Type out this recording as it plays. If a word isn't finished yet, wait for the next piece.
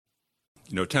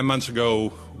10 months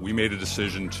ago, we made a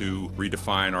decision to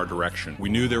redefine our direction. We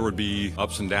knew there would be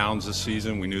ups and downs this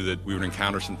season. We knew that we would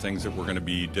encounter some things that were going to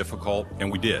be difficult,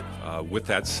 and we did. With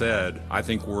that said, I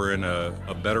think we're in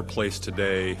a better place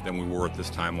today than we were at this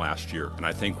time last year. And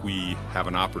I think we have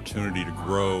an opportunity to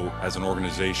grow as an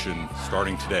organization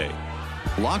starting today.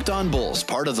 Locked On Bulls,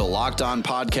 part of the Locked On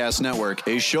Podcast Network,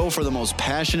 a show for the most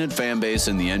passionate fan base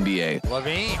in the NBA.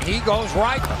 LaVine, he goes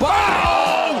right.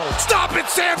 Oh! Stop it,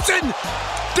 Samson!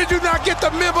 Did you not get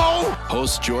the memo?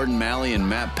 Hosts Jordan Malley and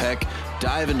Matt Peck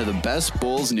dive into the best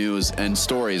Bulls news and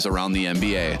stories around the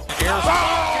NBA.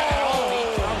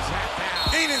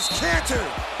 Enes Kanter,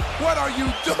 what are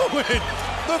you doing?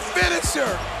 The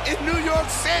finisher in New York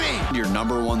City. Your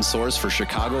number one source for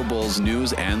Chicago Bulls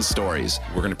news and stories.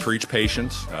 We're going to preach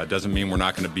patience. Doesn't mean we're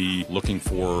not going to be looking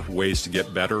for ways to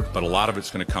get better, but a lot of it's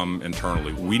going to come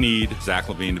internally. We need Zach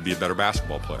LaVine to be a better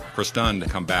basketball player. Chris Dunn to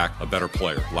come back a better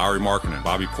player. Lauri Markkanen,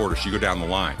 Bobby Portis, you go down the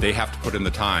line. They have to put in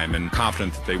the time, and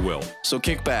confident that they will. So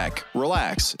kick back,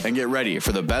 relax, and get ready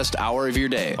for the best hour of your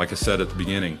day. Like I said at the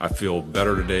beginning, I feel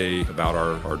better today about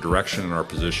our direction and our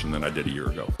position than I did a year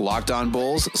ago. Locked On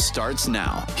Bulls starts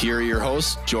now. Here are your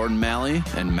hosts, Jordan Malley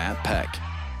and Matt Peck.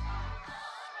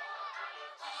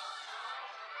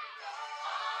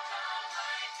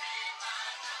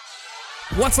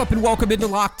 What's up and welcome into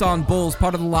Locked On Bulls,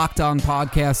 part of the Locked On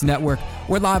Podcast Network.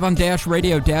 We're live on Dash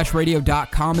Radio,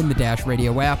 DashRadio.com, and the Dash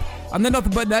Radio app. On the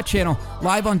Nothing But Net channel,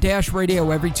 live on Dash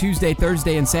Radio every Tuesday,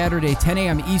 Thursday, and Saturday, 10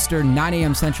 a.m. Eastern, 9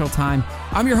 a.m. Central Time.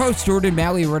 I'm your host, Jordan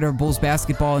Malley, writer of Bulls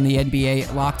basketball in the NBA,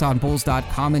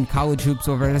 LockedOnBulls.com, and college hoops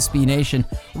over at SB Nation.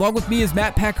 Along with me is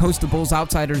Matt Peck, host of Bulls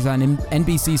Outsiders on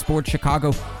NBC Sports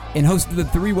Chicago, and host of the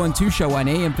 312 show on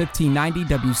AM 1590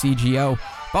 WCGO.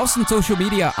 Follow us on social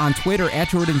media on Twitter at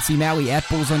Jordan C. Malley, at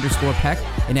Bulls_Peck,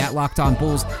 and at Locked On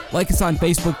Bulls. Like us on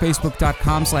Facebook,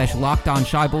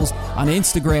 Facebook.com/LockedOnShyBulls, on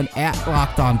Instagram at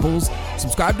Locked On Bulls.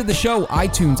 Subscribe to the show,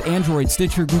 iTunes, Android,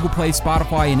 Stitcher, Google Play,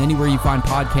 Spotify, and anywhere you find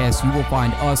podcasts, you will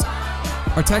find us.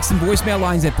 Our text and voicemail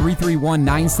lines at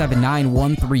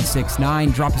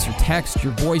 331-979-1369. Drop us your text,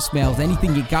 your voicemails,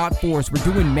 anything you got for us. We're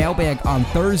doing mailbag on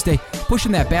Thursday,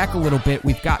 pushing that back a little bit.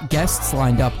 We've got guests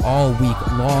lined up all week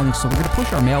long, so we're going to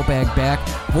push our mailbag back.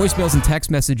 Voicemails and text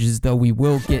messages, though, we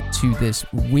will get to this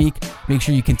week. Make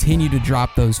sure you continue to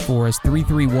drop those for us.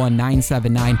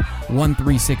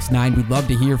 331-979-1369. We'd love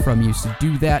to hear from you, so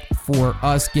do that for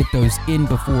us. Get those in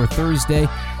before Thursday.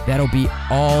 That'll be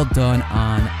all done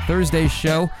on Thursday's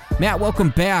show. Matt, welcome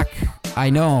back.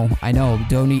 I know.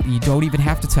 You don't even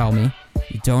have to tell me.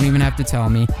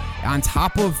 On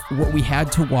top of what we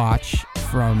had to watch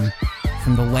from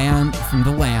the land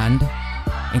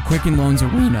and Quicken Loans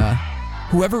Arena,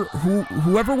 whoever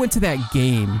went to that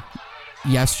game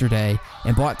yesterday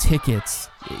and bought tickets,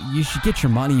 you should get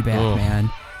your money back, man.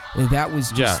 That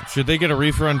was just... Yeah, should they get a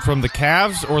refund from the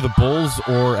Cavs or the Bulls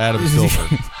or Adam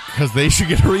Silver? Because they should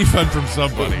get a refund from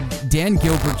somebody. Dan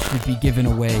Gilbert should be giving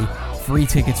away free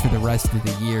tickets for the rest of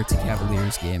the year to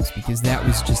Cavaliers games, because that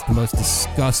was just the most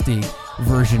disgusting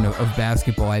version of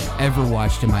basketball I've ever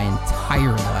watched in my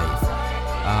entire life.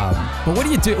 But what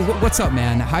do you do? What's up,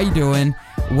 man? How you doing?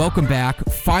 Welcome back.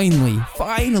 Finally,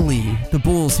 the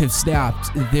Bulls have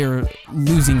snapped their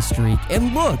losing streak.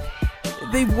 And look,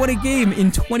 they've won a game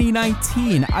in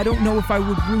 2019. I don't know if I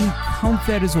would really count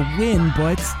that as a win,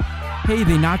 but hey,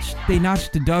 they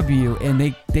notched a W,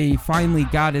 and they finally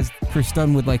got, as Chris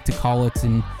Dunn would like to call it,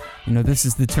 and this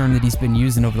is the term that he's been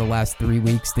using over the last 3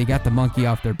 weeks. They got the monkey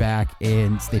off their back,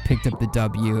 and they picked up the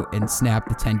W and snapped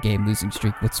the 10-game losing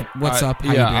streak. What's up?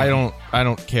 How you doing? I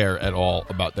don't care at all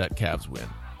about that Cavs win.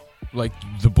 Like,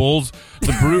 the Bulls,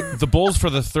 the Bulls for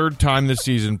the third time this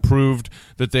season proved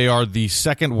that they are the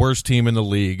second worst team in the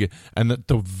league, and that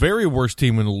the very worst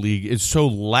team in the league is so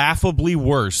laughably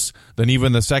worse than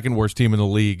even the second worst team in the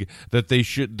league that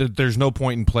there's no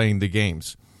point in playing the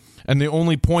games. And the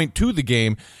only point to the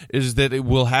game is that it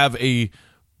will have a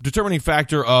determining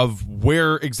factor of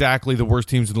where exactly the worst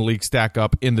teams in the league stack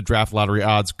up in the draft lottery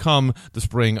odds come the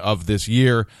spring of this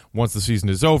year, once the season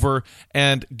is over.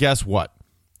 And guess what?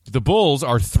 The Bulls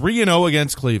are 3-0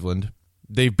 against Cleveland.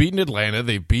 They've beaten Atlanta.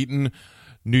 They've beaten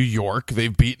New York.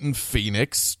 They've beaten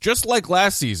Phoenix. Just like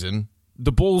last season,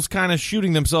 the Bulls kind of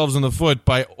shooting themselves in the foot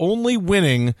by only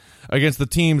winning against the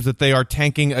teams that they are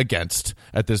tanking against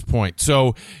at this point.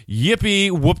 So,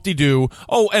 yippee, whoop-de-doo.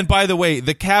 Oh, and by the way,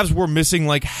 the Cavs were missing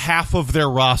like half of their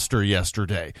roster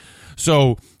yesterday.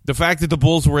 So, the fact that the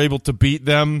Bulls were able to beat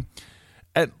them...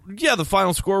 the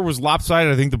final score was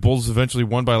lopsided. I think the Bulls eventually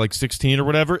won by like 16 or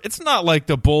whatever. It's not like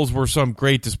the Bulls were some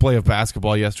great display of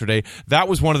basketball yesterday. That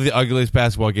was one of the ugliest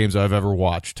basketball games I've ever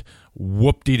watched.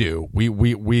 whoop-de-doo.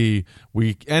 We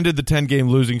ended the 10-game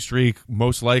losing streak,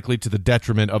 most likely to the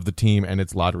detriment of the team and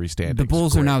its lottery standings. The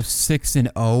Bulls are now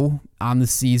 6-0 on the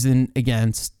season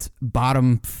against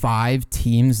bottom 5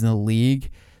 teams in the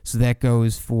league. So that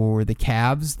goes for the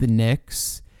Cavs, the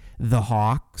Knicks, the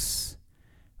Hawks.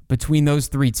 Between those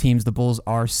 3 teams, the Bulls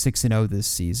are 6-0 this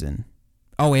season.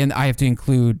 Oh, and I have to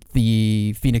include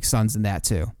the Phoenix Suns in that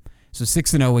too. So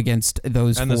 6-0 against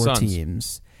those 4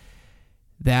 teams.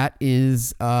 That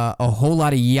is a whole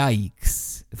lot of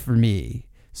yikes for me.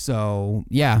 So,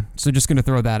 yeah. So just going to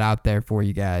throw that out there for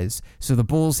you guys. So the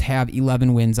Bulls have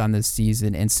 11 wins on this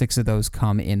season, and 6 of those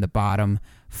come in the bottom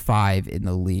 5 in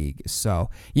the league. So,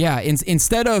 yeah,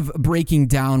 instead of breaking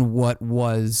down what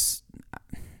was,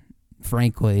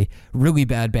 frankly, really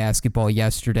bad basketball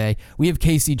yesterday, we have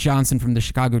Casey Johnson from the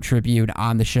Chicago Tribune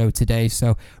on the show today.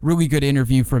 So really good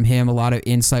interview from him, a lot of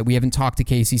insight. We haven't talked to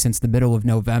Casey since the middle of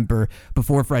November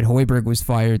before Fred Hoiberg was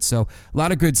fired. So a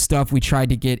lot of good stuff. We tried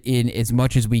to get in as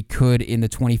much as we could in the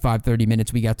 25-30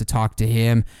 minutes we got to talk to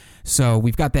him. So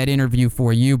we've got that interview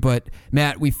for you. But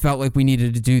Matt, we felt like we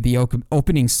needed to do the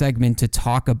opening segment to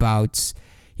talk about,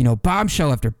 you know,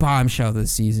 bombshell after bombshell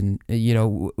this season. You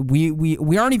know,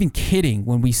 we aren't even kidding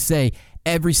when we say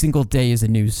every single day is a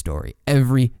news story.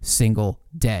 Every single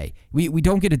day. We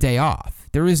don't get a day off.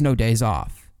 There is no days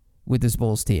off with this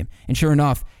Bulls team. And sure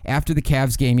enough, after the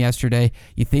Cavs game yesterday,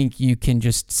 you think you can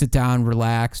just sit down,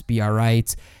 relax, be all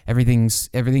right.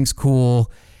 Everything's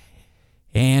cool.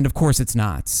 And, of course, it's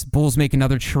not. Bulls make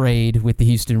another trade with the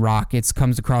Houston Rockets,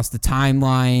 comes across the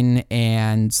timeline,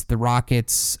 and the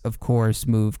Rockets, of course,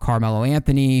 move Carmelo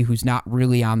Anthony, who's not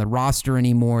really on the roster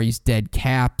anymore. He's dead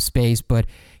cap space, but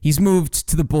he's moved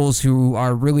to the Bulls, who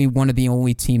are really one of the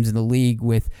only teams in the league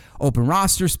with open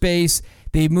roster space.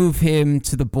 They move him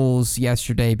to the Bulls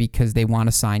yesterday because they want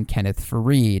to sign Kenneth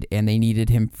Faried, and they needed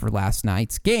him for last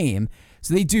night's game.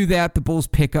 So they do that. The Bulls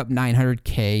pick up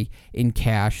 $900K in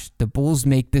cash. The Bulls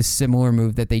make this similar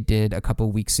move that they did a couple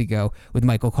of weeks ago with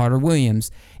Michael Carter-Williams.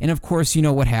 And, of course, you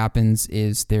know what happens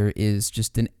is there is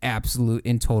just an absolute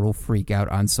and total freak out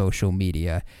on social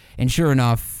media. And sure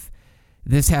enough,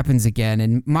 this happens again.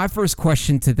 And my first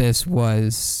question to this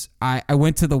was, I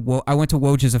went to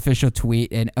Woj's official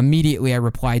tweet, and immediately I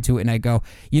replied to it, and I go,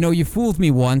 you know, you fooled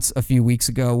me once a few weeks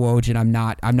ago, Woj, and I'm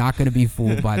not going to be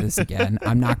fooled by this again.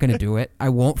 I'm not going to do it. I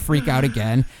won't freak out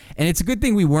again. And it's a good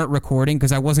thing we weren't recording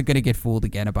because I wasn't going to get fooled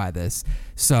again by this.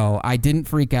 So I didn't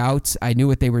freak out. I knew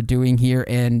what they were doing here.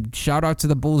 And shout out to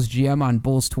the Bulls GM on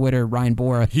Bulls Twitter, Ryan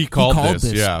Bora. He called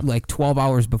this like 12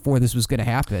 hours before this was going to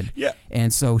happen. Yeah.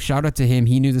 And so shout out to him.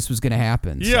 He knew this was going to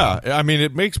happen. Yeah. So. I mean,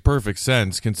 it makes perfect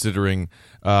sense considering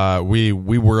we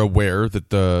were aware that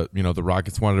the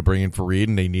Rockets wanted to bring in Faried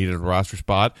and they needed a roster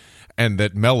spot, and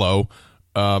that Melo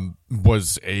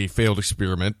was a failed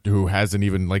experiment who hasn't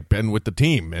even been with the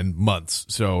team in months.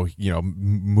 So,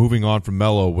 moving on from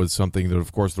Melo was something that,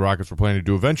 of course, the Rockets were planning to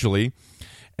do eventually.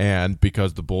 And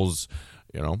because the Bulls,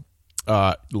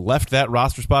 left that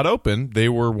roster spot open, they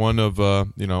were one of,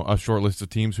 a short list of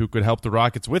teams who could help the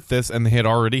Rockets with this. And they had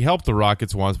already helped the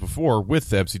Rockets once before with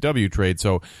the FCW trade.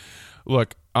 So,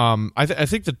 look, I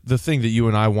think that the thing that you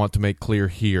and I want to make clear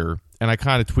here, and I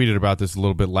kind of tweeted about this a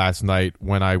little bit last night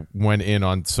when I went in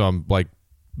on some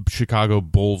Chicago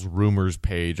Bulls rumors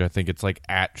page. I think it's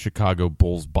at Chicago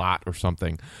Bulls bot or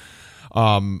something.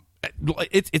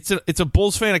 It's a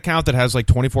Bulls fan account that has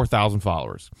 24,000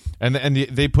 followers, and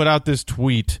they put out this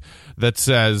tweet that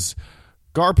says,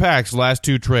 Garpax last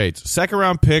 2 trades: second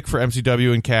round pick for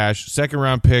MCW and cash, second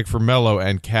round pick for Melo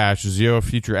and cash, 0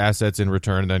 future assets in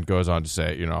return. And then goes on to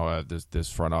say, this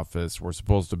front office, we're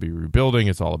supposed to be rebuilding.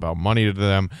 It's all about money to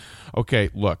them. Okay,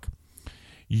 look,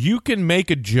 you can make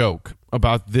a joke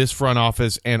about this front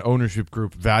office and ownership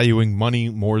group valuing money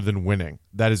more than winning.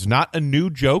 That is not a new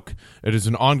joke. It is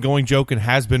an ongoing joke and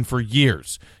has been for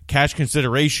years. Cash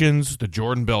considerations, the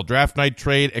Jordan Bell draft night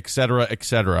trade, etc.,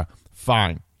 etc.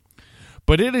 Fine.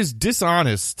 But it is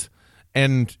dishonest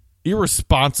and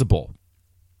irresponsible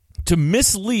to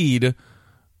mislead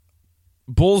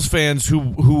Bulls fans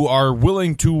who are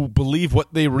willing to believe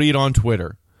what they read on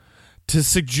Twitter, to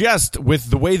suggest with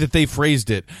the way that they phrased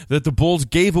it that the Bulls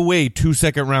gave away 2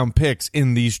 second-round picks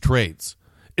in these trades.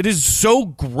 It is so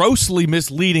grossly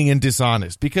misleading and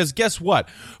dishonest because guess what?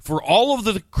 For all of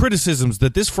the criticisms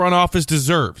that this front office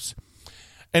deserves,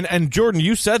 and Jordan,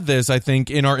 you said this, I think,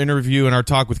 in our interview and our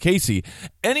talk with Casey,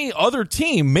 any other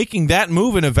team making that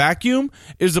move in a vacuum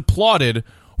is applauded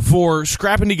for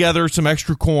scrapping together some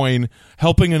extra coin,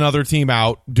 helping another team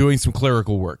out, doing some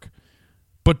clerical work.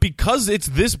 But because it's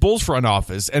this Bulls front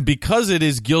office and because it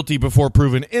is guilty before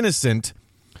proven innocent,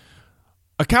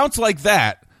 accounts like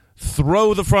that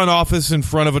throw the front office in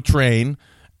front of a train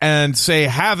and say,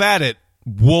 have at it,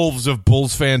 wolves of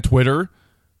Bulls fan Twitter,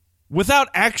 without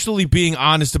actually being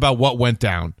honest about what went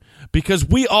down. Because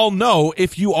we all know,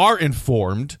 if you are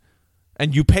informed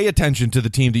and you pay attention to the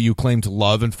team that you claim to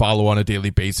love and follow on a daily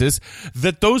basis,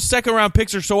 that those second-round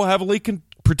picks are so heavily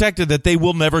protected that they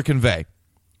will never convey.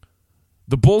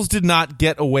 The Bulls did not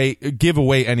give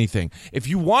away anything. If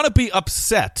you want to be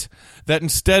upset that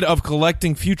instead of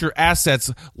collecting future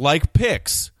assets like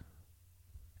picks,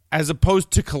 as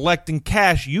opposed to collecting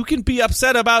cash, you can be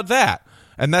upset about that.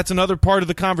 And that's another part of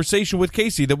the conversation with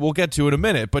Casey that we'll get to in a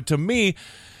minute. But to me,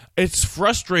 it's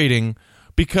frustrating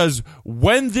because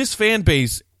when this fan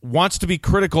base wants to be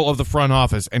critical of the front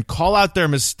office and call out their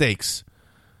mistakes,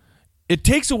 it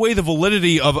takes away the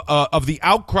validity of the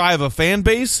outcry of a fan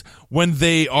base when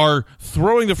they are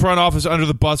throwing the front office under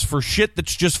the bus for shit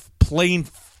that's just plain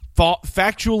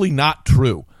factually not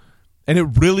true. And it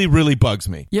really, really bugs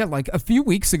me. Yeah, like a few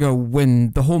weeks ago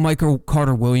when the whole Michael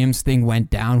Carter-Williams thing went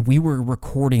down, we were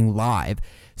recording live.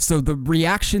 So the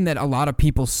reaction that a lot of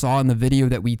people saw in the video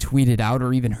that we tweeted out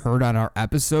or even heard on our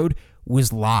episode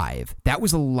was live. That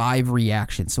was a live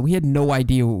reaction. So we had no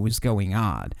idea what was going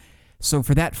on. So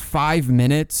for that 5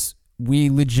 minutes,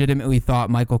 we legitimately thought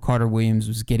Michael Carter-Williams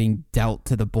was getting dealt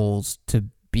to the Bulls to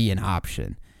be an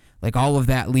option. Like, all of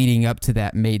that leading up to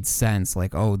that made sense.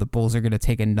 Like, oh, the Bulls are going to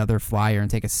take another flyer and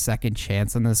take a second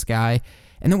chance on this guy.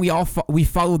 And then we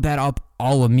followed that up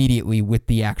all immediately with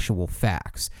the actual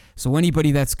facts. So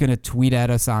anybody that's going to tweet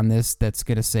at us on this, that's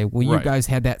going to say, well, you guys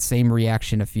had that same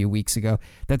reaction a few weeks ago.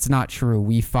 That's not true.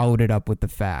 We followed it up with the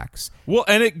facts. Well,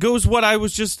 and it goes into what I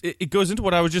was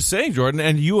just saying, Jordan,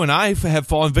 and you and I have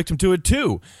fallen victim to it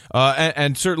too.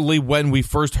 And certainly when we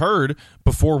first heard,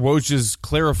 before Woj's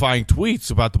clarifying tweets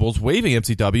about the Bulls waiving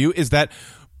MCW, is that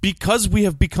because we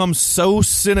have become so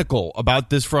cynical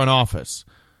about this front office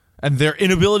and their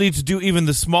inability to do even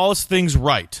the smallest things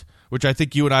right, which I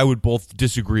think you and I would both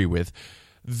disagree with,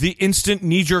 the instant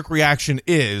knee-jerk reaction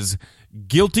is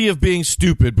guilty of being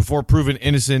stupid before proven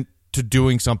innocent to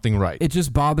doing something right. It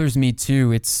just bothers me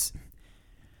too.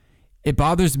 It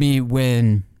bothers me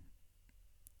when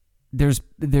there's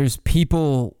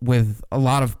people with a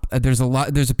lot of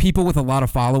people with a lot of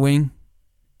following,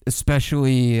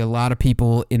 especially a lot of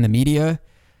people in the media,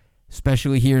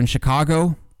 especially here in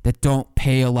Chicago, that don't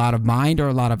pay a lot of mind or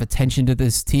a lot of attention to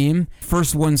this team.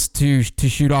 First ones to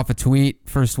shoot off a tweet,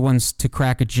 first ones to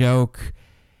crack a joke,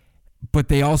 but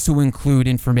they also include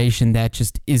information that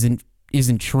just isn't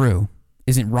true,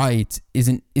 isn't right,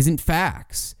 isn't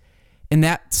facts. And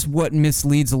that's what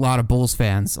misleads a lot of Bulls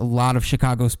fans, a lot of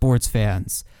Chicago sports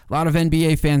fans, a lot of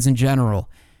NBA fans in general.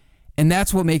 And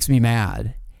that's what makes me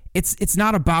mad. It's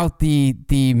not about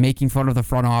the making fun of the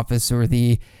front office or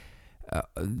the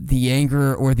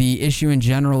anger or the issue in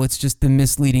general. It's just the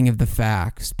misleading of the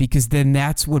facts, because then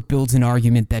that's what builds an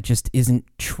argument that just isn't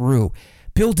true.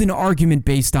 Build an argument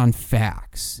based on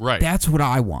facts. Right. That's what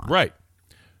I want. Right.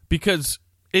 Because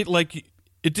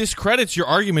it discredits your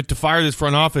argument to fire this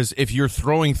front office if you're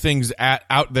throwing things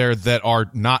out there that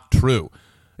are not true.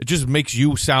 It just makes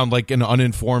you sound like an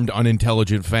uninformed,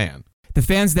 unintelligent fan. The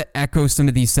fans that echo some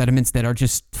of these sentiments that are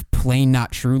just plain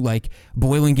not true, like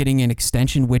Boylen getting an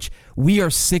extension, which we are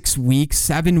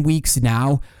 7 weeks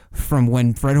now from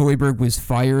when Fred Hoiberg was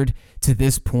fired to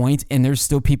this point, and there's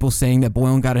still people saying that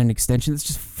Boylen got an extension. That's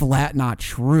just flat not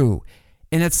true.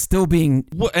 And that's still being...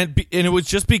 Well, and it was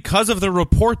just because of the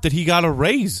report that he got a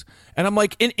raise. And I'm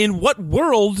like, in what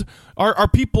world are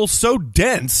people so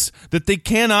dense that they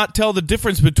cannot tell the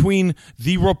difference between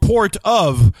the report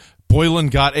of Boylen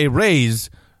got a raise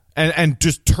and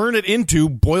just turn it into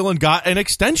Boylen got an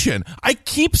extension? I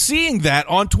keep seeing that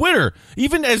on Twitter,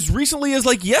 even as recently as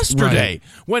like yesterday,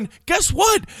 when, guess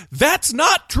what? That's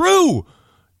not true.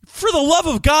 For the love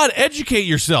of God, educate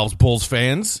yourselves, Bulls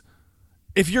fans.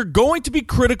 If you're going to be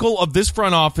critical of this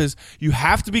front office, you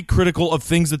have to be critical of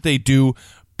things that they do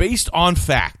based on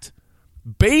fact.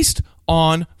 Based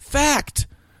on fact.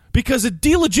 Because it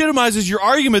delegitimizes your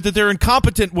argument that they're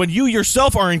incompetent when you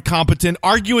yourself are incompetent,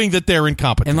 arguing that they're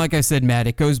incompetent. And like I said, Matt,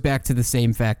 it goes back to the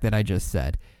same fact that I just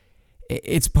said.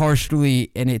 It's partially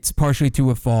to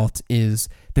a fault, is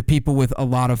the people with a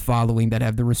lot of following that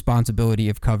have the responsibility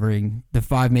of covering the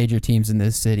 5 major teams in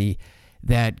this city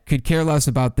that could care less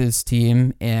about this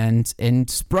team and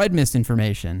spread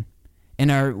misinformation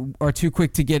and are too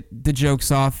quick to get the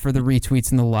jokes off for the retweets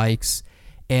and the likes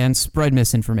and spread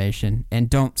misinformation and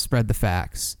don't spread the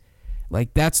facts.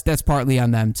 Like, that's partly on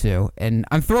them too. And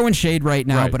I'm throwing shade right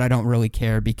now, but I don't really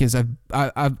care because I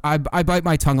bite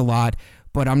my tongue a lot.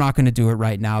 but I'm not going to do it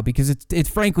right now because it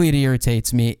frankly it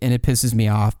irritates me and it pisses me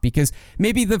off because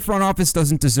maybe the front office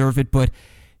doesn't deserve it, but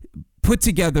put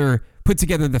together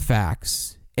the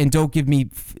facts and don't give me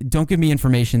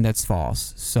information that's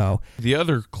false. So the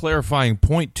other clarifying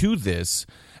point to this,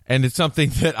 and it's something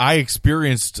that I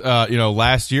experienced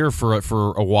last year for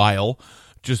a while,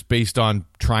 just based on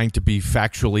trying to be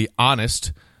factually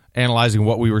honest, analyzing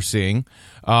what we were seeing.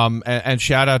 And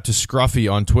shout out to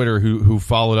Scruffy on Twitter who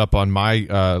followed up on my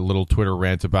little Twitter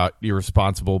rant about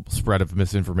irresponsible spread of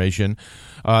misinformation.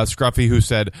 Scruffy, who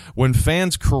said, when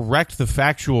fans correct the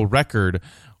factual record,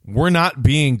 we're not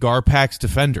being Garpax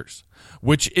defenders,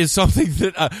 which is something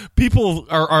that people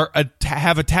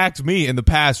have attacked me in the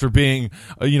past for being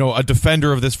a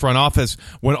defender of this front office,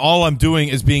 when all I'm doing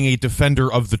is being a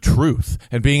defender of the truth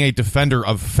and being a defender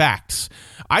of facts.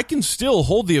 I can still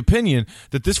hold the opinion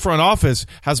that this front office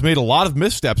has made a lot of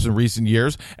missteps in recent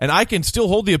years, and I can still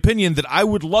hold the opinion that I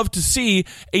would love to see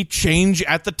a change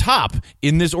at the top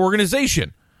in this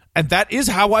organization. And that is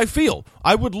how I feel.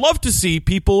 I would love to see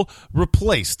people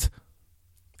replaced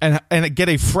and get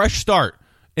a fresh start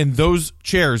in those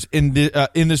chairs in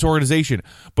this organization.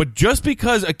 But just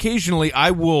because occasionally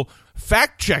I will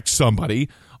fact check somebody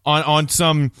on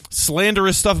some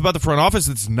slanderous stuff about the front office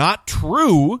that's not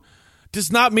true does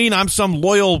not mean I'm some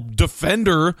loyal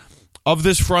defender of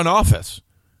this front office.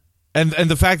 And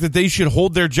the fact that they should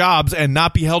hold their jobs and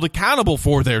not be held accountable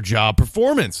for their job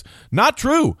performance. Not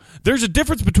true. There's a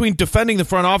difference between defending the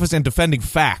front office and defending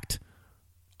fact.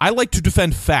 I like to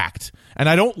defend fact, and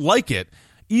I don't like it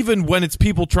even when it's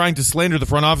people trying to slander the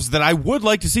front office that I would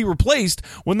like to see replaced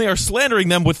when they are slandering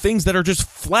them with things that are just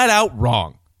flat out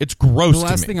wrong. It's gross to me. The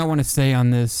last thing I want to say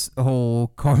on this whole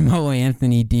Carmelo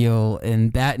Anthony deal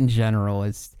and that in general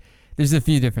is there's a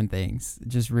few different things,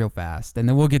 just real fast. And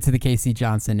then we'll get to the K.C.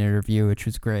 Johnson interview, which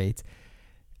was great.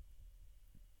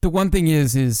 The one thing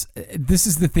is this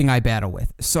is the thing I battle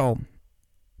with. So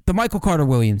the Michael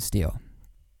Carter-Williams deal,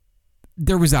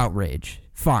 there was outrage.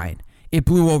 Fine. It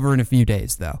blew over in a few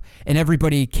days, though. And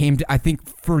everybody came to, I think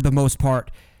for the most part,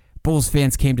 Bulls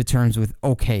fans came to terms with,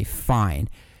 okay, fine.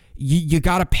 You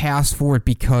got to pass for it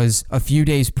because a few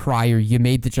days prior, you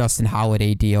made the Justin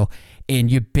Holiday deal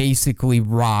and you basically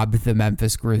robbed the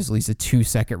Memphis Grizzlies of 2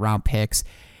 second-round picks.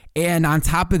 And on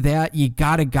top of that, you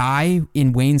got a guy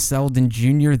in Wayne Selden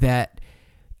Jr. that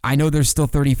I know there's still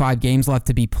 35 games left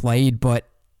to be played, but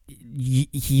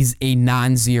he's a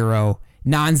non-zero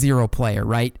player,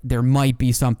 right? There might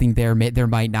be something there, there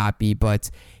might not be, but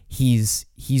he's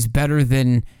better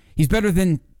than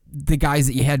the guys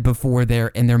that you had before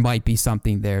there, and there might be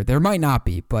something there. There might not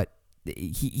be, but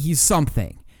he's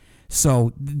something.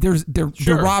 So there's the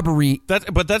robbery.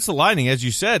 But that's the lining, as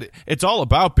you said. It's all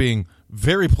about being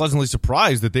very pleasantly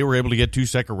surprised that they were able to get 2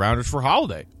 second rounders for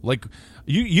Holiday. Like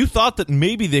you thought that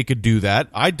maybe they could do that.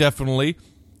 I definitely,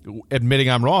 admitting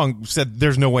I'm wrong, said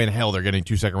there's no way in hell they're getting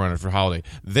 2 second rounders for Holiday.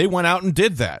 They went out and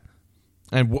did that.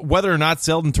 And whether or not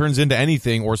Selden turns into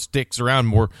anything or sticks around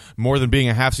more than being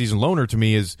a half-season loaner to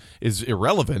me is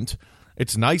irrelevant.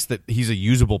 It's nice that he's a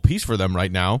usable piece for them right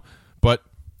now. But,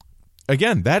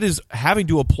 again, that is having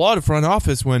to applaud a front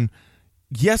office when,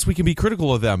 yes, we can be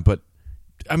critical of them. But,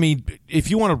 I mean, if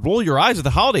you want to roll your eyes at the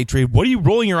Holiday trade, what are you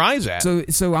rolling your eyes at?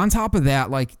 So on top of that,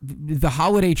 like, the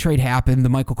Holiday trade happened, the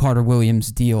Michael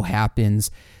Carter-Williams deal happens.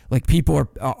 Like, people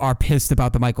are pissed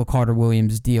about the Michael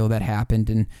Carter-Williams deal that happened,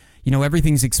 and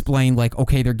everything's explained like,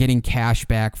 okay, they're getting cash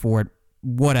back for it.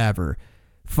 Whatever.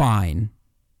 Fine.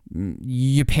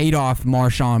 You paid off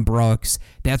Marshawn Brooks.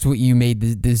 That's what you made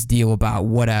this deal about.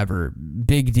 Whatever.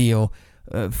 Big deal.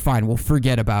 Fine. We'll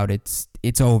forget about it.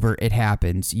 It's over. It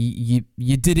happens. You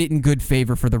did it in good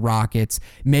favor for the Rockets.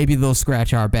 Maybe they'll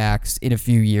scratch our backs in a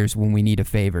few years when we need a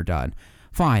favor done.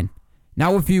 Fine.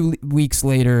 Now a few weeks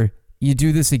later, you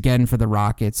do this again for the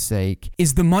Rockets' sake.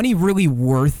 Is the money really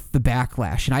worth the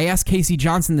backlash? And I asked K.C.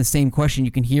 Johnson the same question.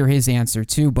 You can hear his answer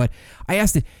too, but I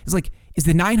asked it. It's like, is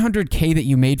the $900K that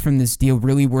you made from this deal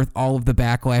really worth all of the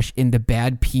backlash and the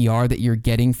bad PR that you're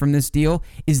getting from this deal?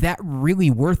 Is that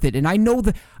really worth it? And I know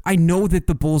that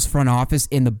the Bulls front office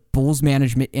and the Bulls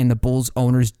management and the Bulls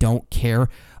owners don't care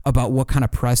about what kind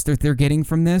of press that they're getting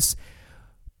from this,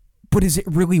 but is it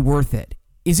really worth it?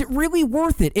 Is it really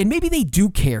worth it? And maybe they do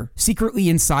care secretly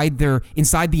inside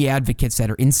the Advocate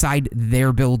Center, inside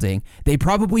their building. They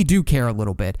probably do care a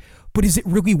little bit. But is it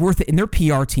really worth it? And their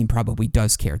PR team probably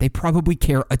does care. They probably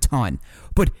care a ton.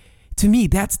 But to me,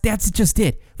 that's just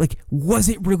it. Like, was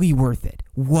it really worth it?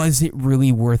 Was it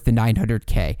really worth the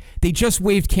 $900K? They just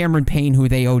waived Cameron Payne, who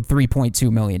they owed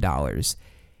 $3.2 million.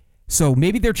 So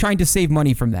maybe they're trying to save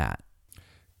money from that.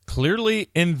 Clearly,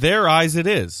 in their eyes, it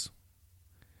is.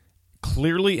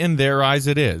 clearly in their eyes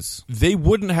it is. They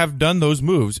wouldn't have done those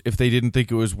moves if they didn't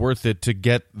think it was worth it to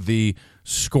get the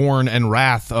scorn and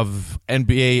wrath of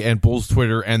NBA and Bulls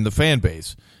Twitter and the fan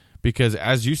base. Because,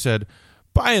 as you said,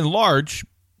 by and large,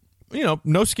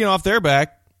 no skin off their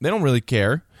back. They don't really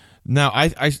care. Now,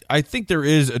 I think there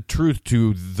is a truth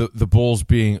to the Bulls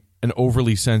being an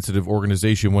overly sensitive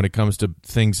organization when it comes to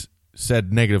things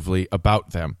said negatively about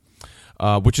them,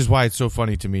 which is why it's so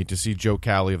funny to me to see Joe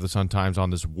Cowley of the Sun-Times on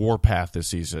this warpath this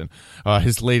season.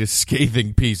 His latest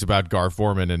scathing piece about Gar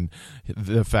Forman and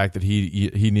the fact that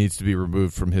he needs to be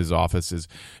removed from his office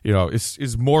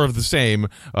is more of the same,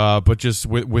 but just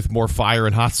with more fire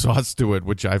and hot sauce to it,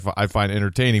 which I find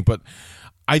entertaining. But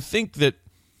I think that,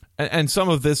 and some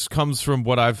of this comes from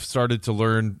what I've started to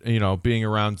learn, being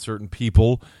around certain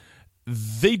people.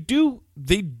 They do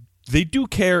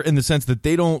care in the sense that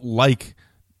they don't like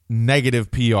negative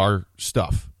PR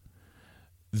stuff.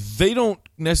 They don't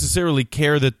necessarily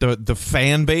care that the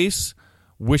fan base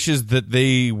wishes that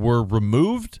they were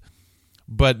removed,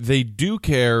 but they do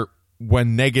care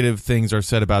when negative things are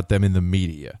said about them in the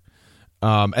media.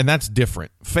 And that's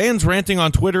different. Fans ranting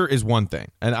on Twitter is one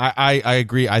thing. And I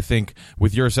agree, I think,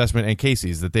 with your assessment and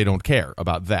Casey's that they don't care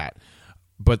about that.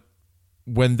 But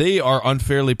when they are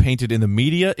unfairly painted in the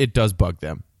media, it does bug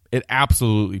them. It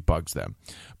absolutely bugs them.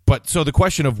 But so the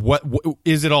question of what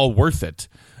is it all worth it?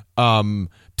 To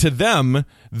them,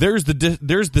 there's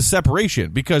the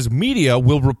separation, because media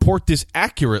will report this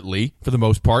accurately for the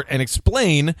most part and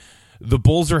explain the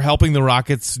Bulls are helping the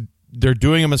Rockets. They're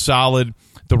doing them a solid.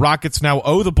 The Rockets now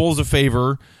owe the Bulls a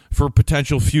favor for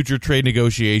potential future trade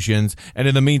negotiations, and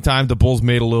in the meantime, the Bulls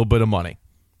made a little bit of money.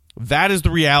 That is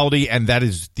the reality, and that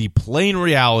is the plain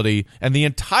reality and the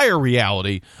entire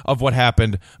reality of what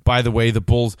happened. By the way, the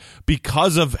Bulls,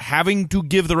 because of having to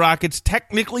give the Rockets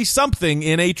technically something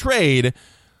in a trade,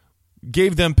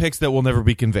 gave them picks that will never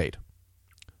be conveyed.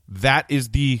 That is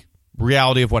the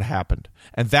reality of what happened,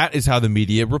 and that is how the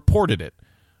media reported it.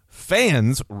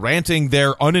 Fans ranting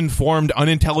their uninformed,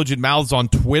 unintelligent mouths on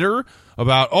Twitter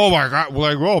about, oh my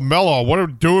God, Melo, what are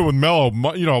we doing with Melo?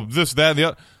 This, that, and the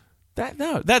other.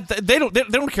 They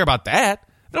don't care about that.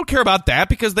 They don't care about that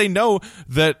because they know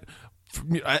that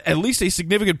at least a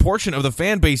significant portion of the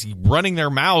fan base running their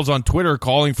mouths on Twitter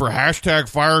calling for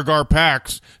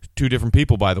 #FireGarPax, two different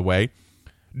people, by the way,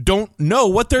 don't know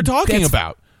what they're talking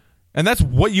about. And that's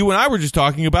what you and I were just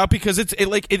talking about, because it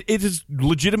is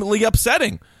legitimately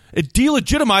upsetting. It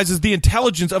delegitimizes the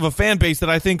intelligence of a fan base that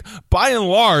I think, by and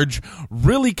large,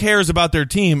 really cares about their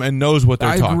team and knows what they're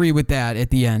talking. I agree with that at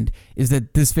the end, is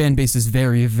that this fan base is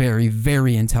very, very,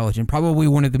 very intelligent. Probably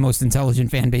one of the most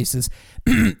intelligent fan bases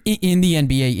in the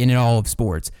NBA and in all of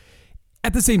sports.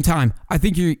 At the same time, I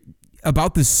think you're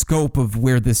about the scope of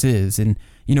where this is and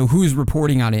who's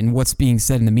reporting on it and what's being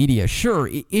said in the media. Sure,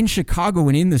 in Chicago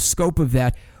and in the scope of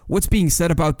that, what's being said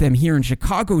about them here in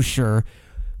Chicago, sure.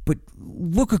 But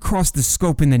look across the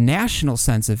scope in the national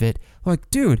sense of it. Like,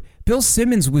 dude, Bill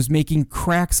Simmons was making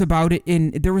cracks about it,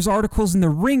 and there was articles in The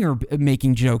Ringer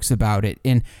making jokes about it,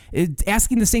 and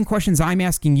asking the same questions I'm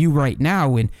asking you right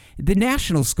now, and the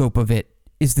national scope of it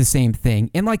is the same thing.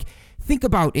 And, think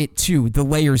about it, too, the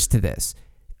layers to this.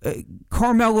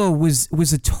 Carmelo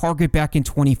was a target back in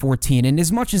 2014, and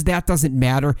as much as that doesn't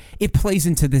matter, it plays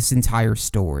into this entire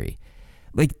story.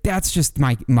 That's just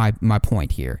my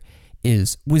point here.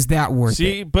 Was that worth it?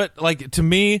 See, but to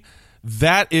me,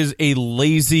 that is a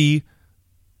lazy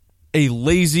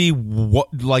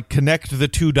connect the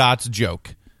two dots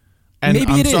joke. And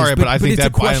maybe I'm sorry, but I think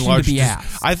that by and large,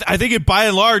 I think it by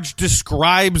and large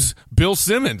describes Bill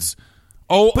Simmons.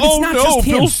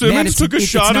 Bill Simmons took a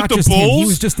shot at the Bulls. He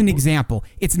was just an example.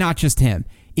 It's not just him.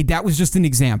 That was just an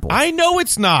example. I know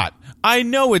it's not.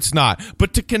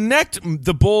 But to connect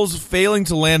the Bulls failing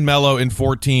to land Melo in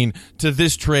 14 to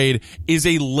this trade is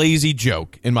a lazy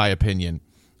joke, in my opinion.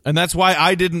 And that's why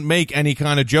I didn't make any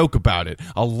kind of joke about it.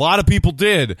 A lot of people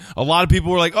did. A lot of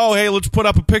people were like, oh, hey, let's put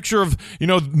up a picture of,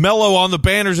 Melo on the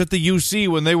banners at the UC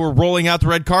when they were rolling out the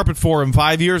red carpet for him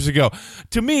 5 years ago.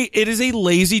 To me, it is a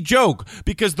lazy joke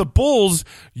because the Bulls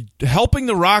helping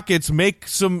the Rockets make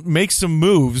some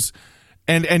moves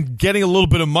and getting a little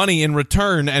bit of money in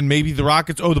return, and maybe the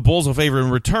Rockets owe the Bulls a favor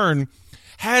in return,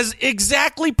 has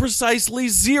precisely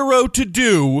zero to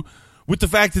do with the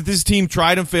fact that this team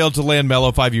tried and failed to land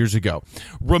Melo 5 years ago.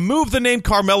 Remove the name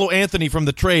Carmelo Anthony from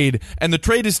the trade, and the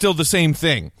trade is still the same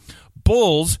thing.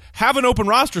 Bulls have an open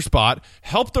roster spot,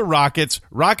 help the Rockets,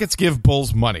 Rockets give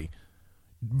Bulls money.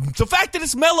 The fact that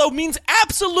it's Melo means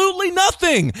absolutely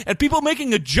nothing, and people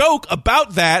making a joke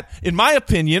about that, in my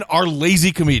opinion, are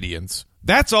lazy comedians.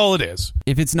 That's all it is.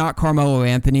 If it's not Carmelo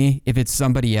Anthony, if it's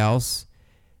somebody else,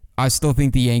 I still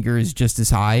think the anger is just as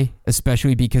high,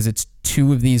 especially because it's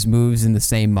two of these moves in the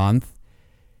same month.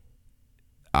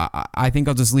 I think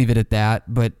I'll just leave it at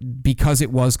that. But because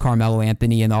it was Carmelo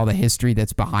Anthony and all the history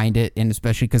that's behind it, and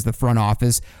especially because the front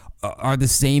office are the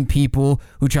same people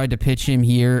who tried to pitch him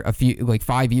here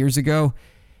 5 years ago,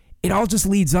 it all just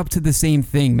leads up to the same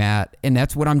thing, Matt. And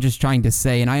that's what I'm just trying to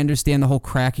say. And I understand the whole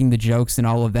cracking the jokes and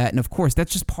all of that. And of course,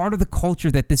 that's just part of the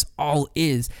culture that this all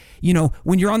is. You know,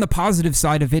 when you're on the positive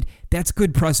side of it, that's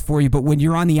good press for you. But when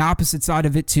you're on the opposite side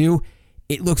of it too,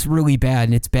 it looks really bad.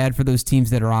 And it's bad for those teams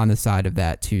that are on the side of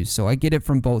that too. So I get it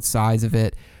from both sides of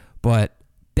it. But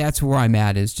that's where I'm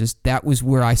at, is just that was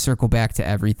where I circle back to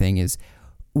everything is,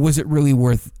 was it really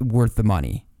worth the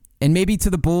money? And maybe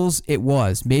to the Bulls, it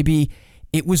was. Maybe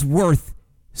it was worth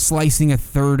slicing a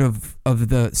third of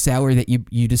the salary that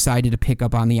you decided to pick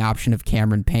up on the option of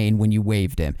Cameron Payne when you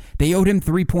waived him. They owed him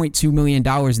 $3.2 million,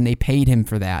 and they paid him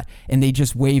for that. And they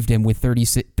just waived him with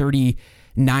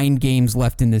 39 games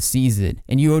left in the season.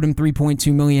 And you owed him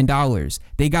 $3.2 million.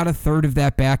 They got a third of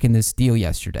that back in this deal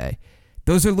yesterday.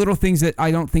 Those are little things that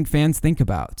I don't think fans think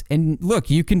about. And look,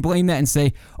 you can blame that and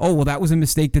say, oh, well, that was a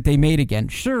mistake that they made again.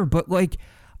 Sure, but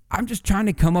I'm just trying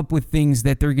to come up with things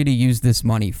that they're going to use this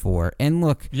money for. And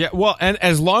look. Yeah, well, and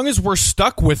as long as we're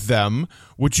stuck with them,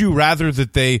 would you rather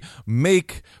that they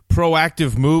make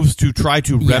proactive moves to try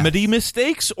to remedy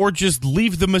mistakes, or just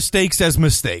leave the mistakes as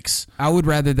mistakes? I would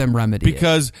rather them remedy it.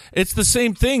 Because it's the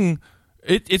same thing.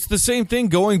 It's the same thing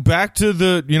going back to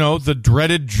the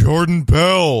dreaded Jordan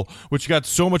Bell, which got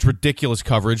so much ridiculous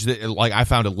coverage that I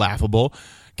found it laughable.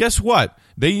 Guess what?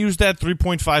 They used that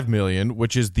 $3.5 million,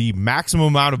 which is the maximum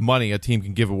amount of money a team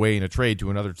can give away in a trade to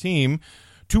another team,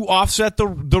 to offset the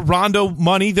Rondo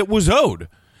money that was owed.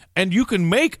 And you can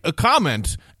make a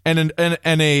comment and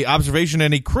a observation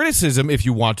and a criticism, if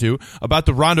you want to, about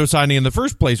the Rondo signing in the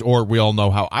first place, or we all know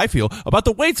how I feel about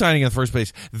the Wade signing in the first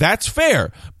place. That's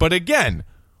fair. But again,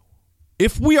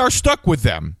 if we are stuck with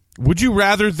them, would you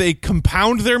rather they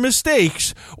compound their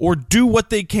mistakes or do what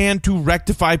they can to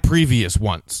rectify previous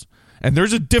ones? And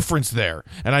there's a difference there.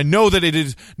 And I know that it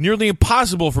is nearly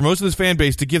impossible for most of this fan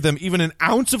base to give them even an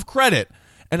ounce of credit.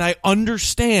 And I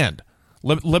understand.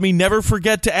 Let me never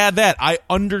forget to add that. I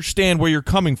understand where you're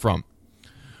coming from.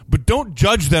 But don't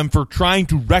judge them for trying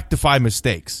to rectify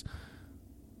mistakes.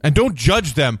 And don't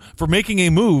judge them for making a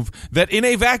move that in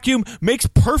a vacuum makes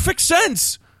perfect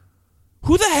sense.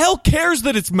 Who the hell cares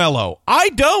that it's Melo? I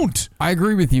don't. I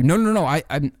agree with you. No.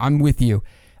 I'm with you.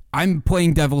 I'm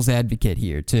playing devil's advocate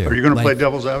here too. Are you going to play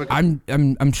devil's advocate?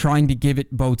 I'm trying to give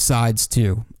it both sides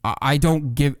too. I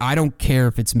don't care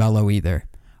if it's Melo either.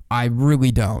 I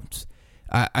really don't.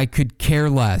 I could care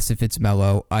less if it's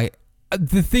Melo.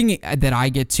 The thing that I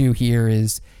get to here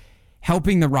is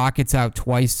helping the Rockets out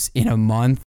twice in a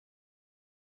month.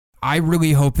 I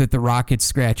really hope that the Rockets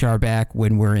scratch our back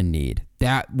when we're in need.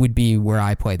 That would be where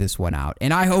I play this one out.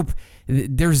 And I hope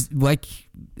there's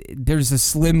a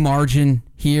slim margin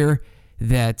here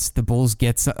that the Bulls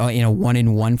get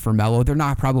 1-1 for Melo.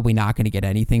 They're probably not going to get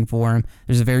anything for him.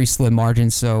 There's a very slim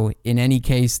margin. So in any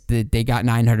case, they got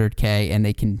 $900K and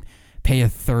they can pay a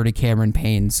third of Cameron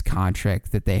Payne's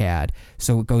contract that they had.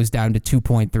 So it goes down to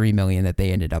 $2.3 million that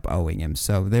they ended up owing him.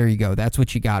 So there you go. That's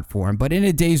what you got for him. But in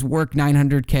a day's work,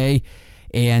 $900K,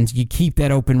 and you keep that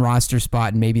open roster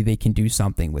spot, and maybe they can do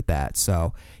something with that.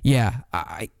 So yeah,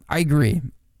 I agree.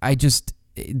 I just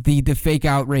the fake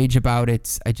outrage about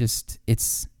it. It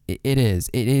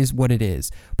is what it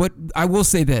is. But I will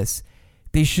say this.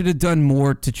 They should have done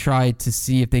more to try to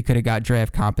see if they could have got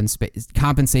draft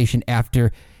compensation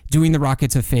after doing the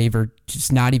Rockets a favor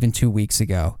just not even 2 weeks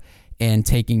ago and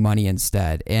taking money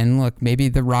instead. And look, maybe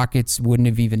the Rockets wouldn't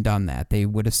have even done that. They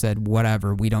would have said,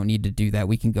 whatever, we don't need to do that.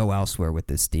 We can go elsewhere with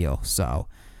this deal. So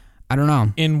I don't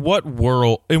know. In what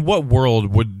world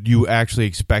would you actually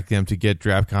expect them to get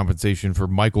draft compensation for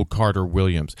Michael Carter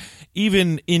Williams?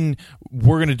 Even in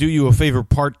We're Going to Do You a Favor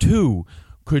Part 2,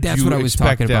 could That's you what I was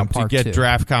expect talking them about, to part get 2.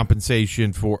 draft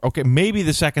compensation for, okay, maybe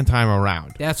the second time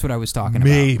around. That's what I was talking about.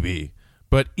 Maybe.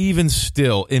 But even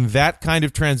still, in that kind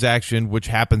of transaction, which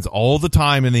happens all the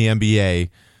time in the NBA,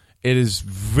 it is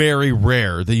very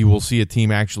rare that you will see a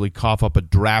team actually cough up a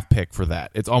draft pick for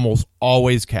that. It's almost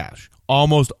always cash.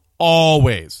 Almost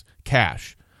always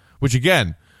cash. Which,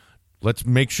 again, let's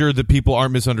make sure that people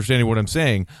aren't misunderstanding what I'm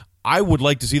saying. I would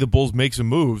like to see the Bulls make some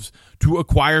moves to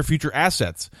acquire future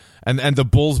assets. And the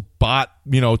Bulls bot,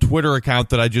 Twitter account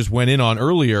that I just went in on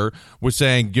earlier was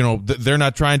saying, they're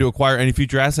not trying to acquire any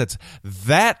future assets.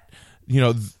 That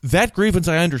grievance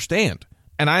I understand.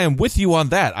 And I am with you on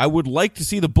that. I would like to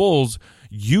see the Bulls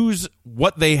use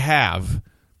what they have,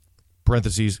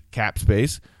 parentheses, cap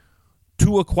space,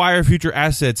 to acquire future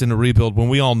assets in a rebuild when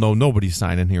we all know nobody's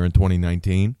signing here in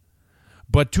 2019.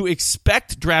 But to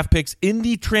expect draft picks in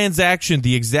the transaction,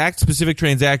 the exact specific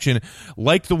transaction,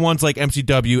 like the ones like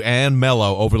MCW and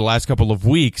Melo over the last couple of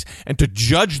weeks, and to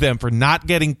judge them for not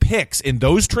getting picks in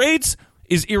those trades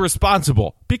is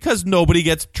irresponsible, because nobody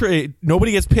gets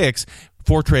picks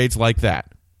for trades like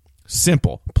that.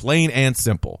 Simple, plain and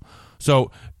simple. So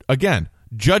again,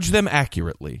 judge them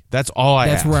accurately. That's all I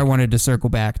ask. That's where I wanted to circle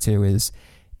back to is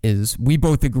we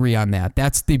both agree on that.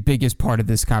 That's the biggest part of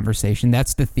this conversation.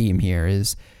 That's the theme here,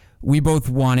 is we both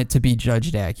want it to be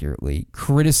judged accurately.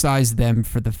 Criticize them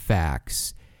for the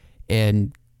facts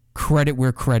and credit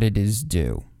where credit is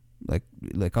due.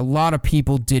 Like a lot of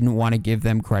people didn't want to give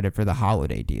them credit for the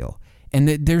Holiday deal. And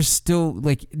there's still,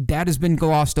 like, that has been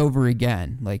glossed over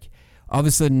again. Like, all of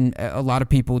a sudden, a lot of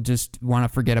people just want to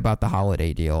forget about the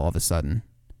Holiday deal all of a sudden.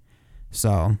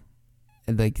 So,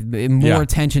 like, more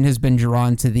attention has been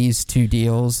drawn to these two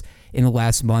deals in the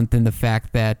last month than the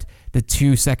fact that the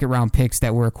 2 second-round picks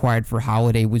that were acquired for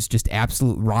Holiday was just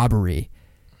absolute robbery.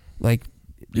 Like,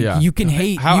 you can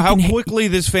hate... How quickly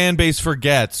this fan base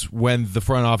forgets when the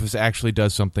front office actually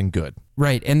does something good.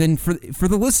 Right, and then for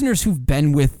the listeners who've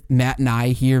been with Matt and I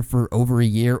here for over a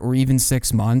year or even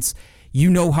 6 months, you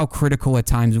know how critical at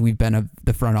times we've been of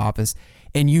the front office,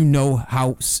 and you know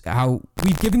how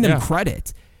we've given them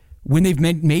credit when they've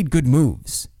made good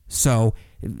moves. So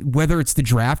whether it's the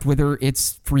draft, whether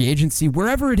it's free agency,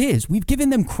 wherever it is, we've given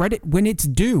them credit when it's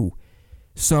due.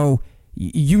 So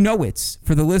you know, it's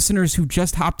for the listeners who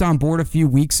just hopped on board a few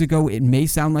weeks ago, it may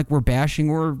sound like we're bashing,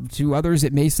 or to others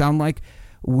it may sound like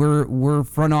we're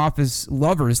front office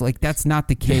lovers. Like, that's not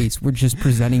the case. We're just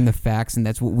presenting the facts, and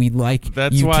that's what we like.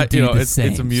 That's why, it's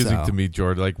amusing to me,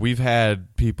 George. Like, we've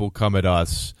had people come at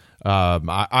us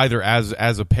either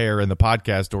as a pair in the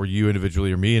podcast, or you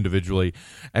individually or me individually,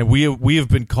 and we have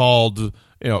been called,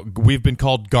 we've been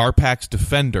called Garpax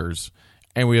defenders,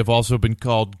 and we have also been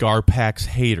called Garpax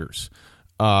haters,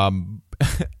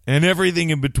 and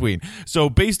everything in between. So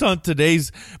based on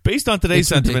today's sentiment,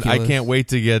 ridiculous. I can't wait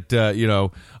to get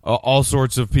all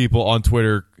sorts of people on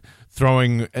Twitter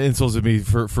throwing insults at me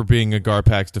for being a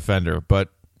Garpax defender, but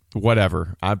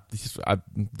whatever. I'm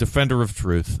defender of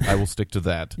truth. I will stick to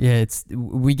that. Yeah,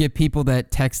 we get people that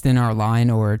text in our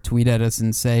line or tweet at us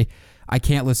and say, I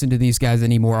can't listen to these guys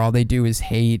anymore. All they do is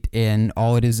hate, and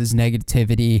all it is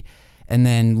negativity. And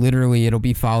then literally it'll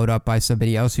be followed up by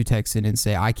somebody else who texts in and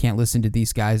say, I can't listen to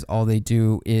these guys. All they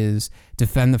do is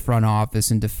defend the front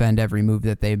office and defend every move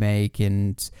that they make.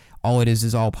 And all it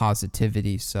is all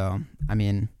positivity. So, I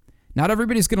mean, not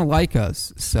everybody's going to like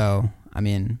us. So, I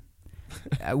mean,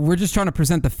 we're just trying to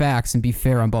present the facts and be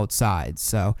fair on both sides.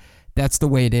 So that's the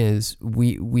way it is.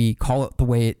 We call it the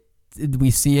way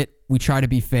we see it. We try to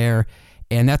be fair.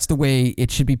 And that's the way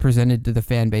it should be presented to the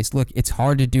fan base. Look, it's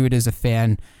hard to do it as a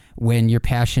fan when you're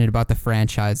passionate about the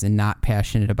franchise and not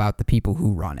passionate about the people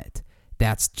who run it.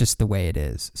 That's just the way it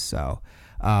is. So,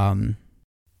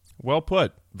 well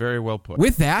put. Very well put.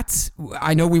 With that,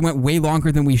 I know we went way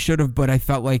longer than we should have, but I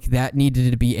felt like that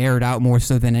needed to be aired out more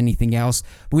so than anything else.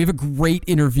 But we have a great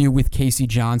interview with K.C.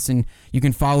 Johnson. You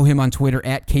can follow him on Twitter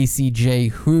at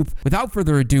KCJHoop. Without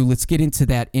further ado, let's get into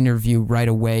that interview right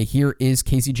away. Here is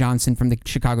K.C. Johnson from the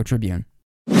Chicago Tribune.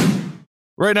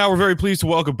 Right now, we're very pleased to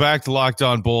welcome back to Locked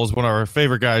On Bulls, one of our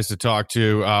favorite guys to talk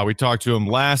to. We talked to him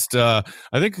last, I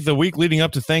think, the week leading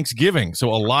up to Thanksgiving, so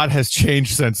a lot has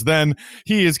changed since then.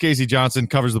 He is K.C. Johnson,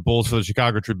 covers the Bulls for the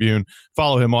Chicago Tribune.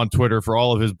 Follow him on Twitter for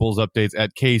all of his Bulls updates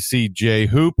at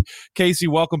KCJHoop. Casey,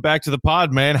 welcome back to the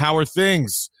pod, man. How are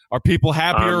things? Are people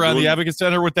happier around the Advocate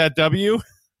Center with that W?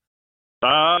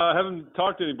 I haven't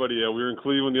talked to anybody yet. We were in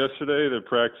Cleveland yesterday. They're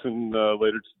practicing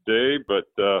later today,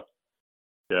 but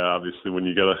yeah, obviously when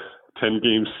you got a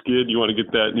 10-game skid, you want to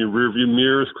get that in your rearview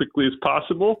mirror as quickly as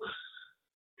possible.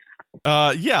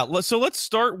 So let's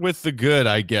start with the good,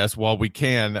 I guess, while we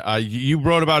can. You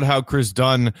wrote about how Chris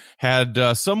Dunn had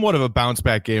somewhat of a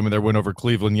bounce-back game in their win over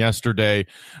Cleveland yesterday.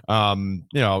 I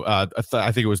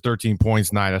think it was 13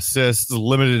 points, 9 assists,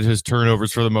 limited his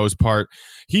turnovers for the most part.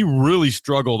 He really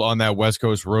struggled on that West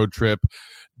Coast road trip.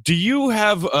 Do you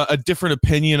have a different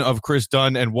opinion of Chris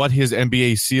Dunn and what his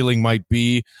NBA ceiling might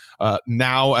be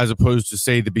now as opposed to,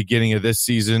 say, the beginning of this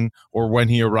season or when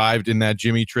he arrived in that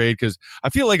Jimmy trade? Because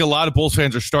I feel like a lot of Bulls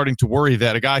fans are starting to worry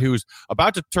that a guy who's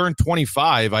about to turn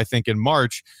 25, I think, in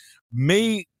March,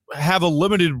 may have a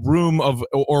limited room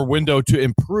or window to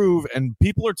improve, and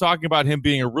people are talking about him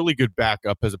being a really good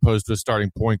backup as opposed to a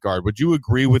starting point guard. Would you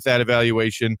agree with that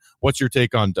evaluation? What's your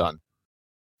take on Dunn?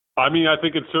 I mean, I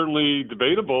think it's certainly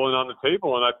debatable and on the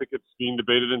table, and I think it's being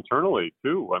debated internally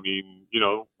too. I mean, you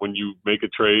know, when you make a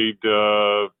trade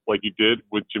like you did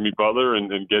with Jimmy Butler and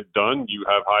get Dunn, you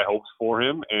have high hopes for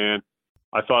him. And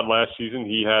I thought last season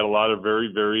he had a lot of very,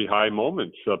 very high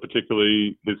moments,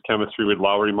 particularly his chemistry with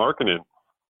Lauri Markkanen.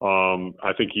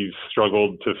 I think he's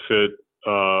struggled to fit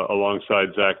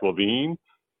alongside Zach LaVine,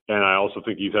 and I also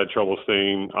think he's had trouble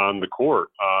staying on the court.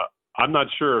 I'm not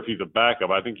sure if he's a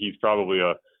backup. I think he's probably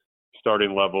a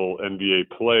starting level NBA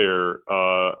player.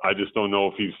 I just don't know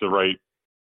if he's the right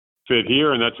fit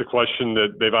here, and that's a question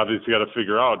that they've obviously got to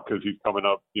figure out because he's coming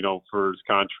up, you know, for his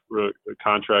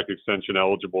contract extension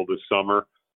eligible this summer,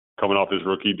 coming off his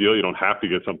rookie deal. You don't have to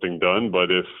get something done, but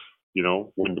if, you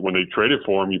know, when they traded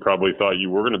for him, you probably thought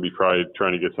you were going to be probably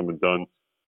trying to get something done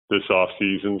this off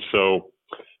season. So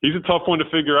he's a tough one to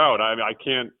figure out. I mean, I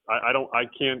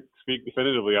can't speak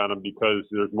definitively on him because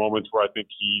there's moments where I think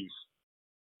he's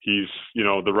you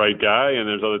know, the right guy, and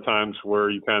there's other times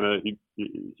where you kind of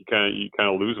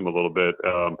lose him a little bit.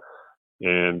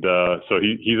 So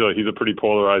he's a pretty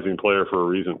polarizing player for a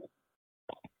reason.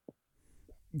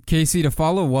 Casey, to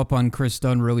follow up on Kris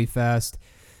Dunn really fast,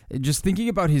 just thinking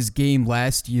about his game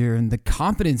last year and the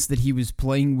confidence that he was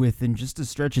playing with in just a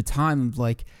stretch of time of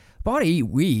like about 8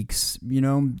 weeks, you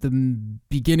know, the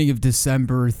beginning of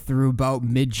December through about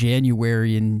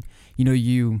mid-January, and, you know,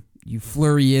 you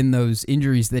flurry in those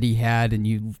injuries that he had, and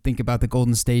you think about the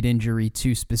Golden State injury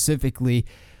too specifically,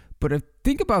 but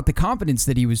think about the confidence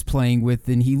that he was playing with,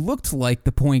 and he looked like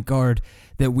the point guard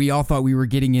that we all thought we were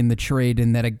getting in the trade,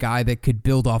 and that a guy that could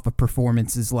build off of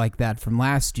performances like that from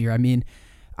last year. I mean,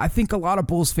 I think a lot of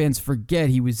Bulls fans forget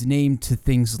he was named to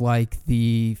things like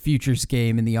the Futures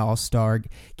game and the All-Star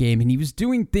game, and he was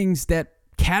doing things that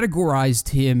categorized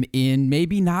him in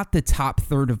maybe not the top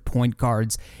third of point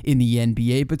guards in the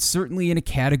NBA, but certainly in a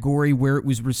category where it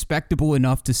was respectable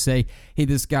enough to say, hey,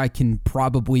 this guy can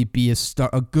probably be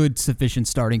a good, sufficient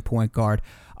starting point guard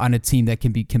on a team that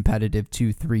can be competitive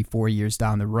 2, 3, 4 years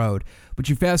down the road. But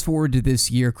you fast forward to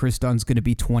this year, Kris Dunn's going to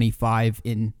be 25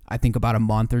 in, I think, about a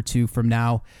month or two from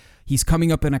now. He's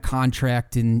coming up in a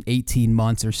contract in 18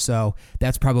 months or so.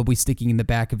 That's probably sticking in the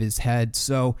back of his head.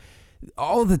 So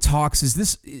all of the talks is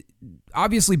this,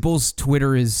 obviously Bulls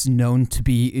Twitter is known to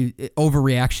be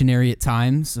overreactionary at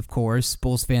times, of course,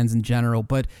 Bulls fans in general,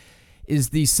 but is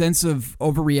the sense of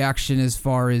overreaction as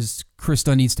far as Kris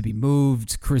Dunn needs to be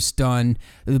moved, Kris Dunn,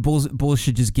 the Bulls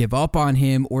should just give up on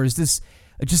him, or is this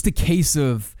just a case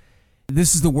of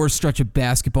this is the worst stretch of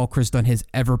basketball Kris Dunn has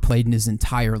ever played in his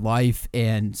entire life,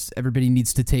 and everybody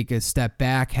needs to take a step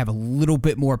back, have a little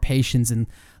bit more patience, and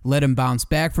let him bounce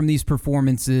back from these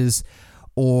performances?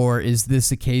 Or is this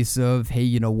a case of, hey,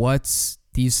 you know what?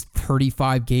 These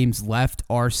 35 games left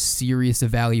are serious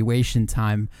evaluation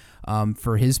time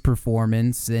for his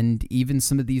performance, and even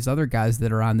some of these other guys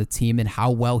that are on the team, and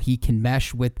how well he can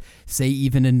mesh with, say,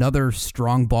 even another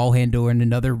strong ball handler and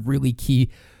another really key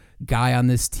guy on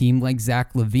this team like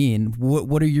Zach LaVine.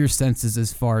 What are your senses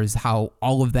as far as how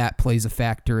all of that plays a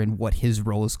factor in what his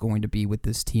role is going to be with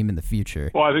this team in the future?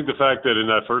 Well, I think the fact that in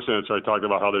that first answer I talked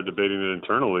about how they're debating it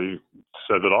internally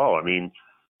says it all. I mean,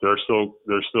 there's still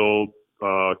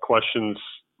questions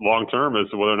long term as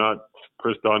to whether or not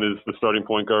Kris Dunn is the starting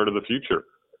point guard of the future,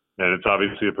 and it's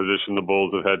obviously a position the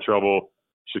Bulls have had trouble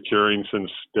securing since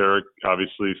Derek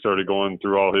obviously started going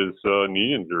through all his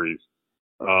knee injuries.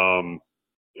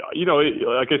 You know,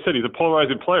 like I said, he's a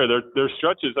polarizing player. There's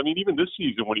stretches. I mean, even this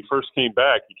season when he first came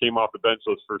back, he came off the bench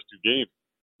those first 2 games.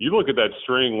 You look at that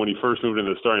string when he first moved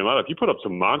into the starting lineup, he put up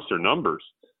some monster numbers.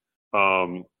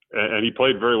 And he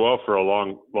played very well for a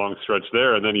long stretch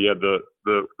there. And then he had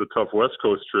the tough West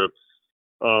Coast trip.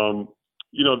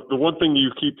 You know, the one thing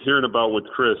you keep hearing about with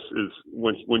Kris is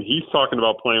when he's talking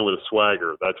about playing with a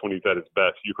swagger, that's when he's at his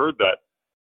best. You heard that,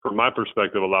 from my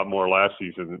perspective, a lot more last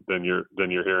season than you're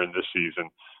hearing this season.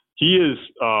 He is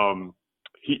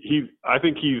I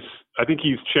think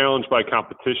he's challenged by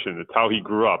competition. It's how he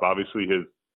grew up. Obviously his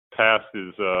past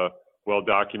is well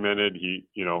documented. He,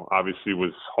 you know, obviously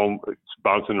was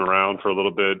bouncing around for a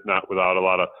little bit, not without a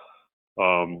lot of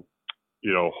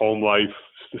you know, home life,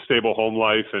 stable home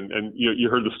life, and you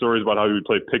heard the stories about how he would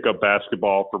play pickup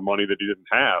basketball for money that he didn't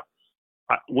have.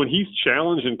 When he's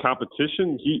challenged in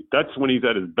competition, that's when he's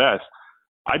at his best.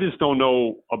 I just don't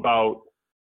know about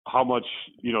how much,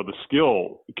 you know, the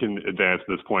skill can advance at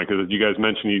this point, because as you guys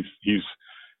mentioned, he's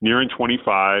nearing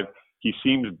 25. He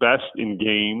seems best in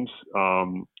games.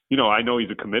 I know he's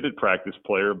a committed practice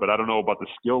player, but I don't know about the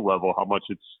skill level, how much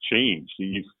it's changed.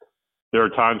 There are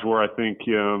times where I think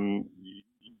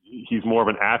he's more of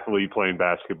an athlete playing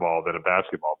basketball than a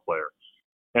basketball player.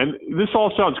 And this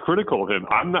all sounds critical of him.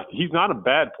 He's not a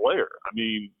bad player. I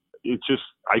mean, it's just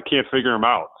I can't figure him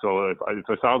out. So if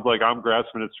it sounds like I'm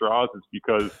grasping at straws, it's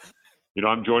because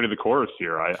I'm joining the chorus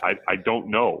here. I don't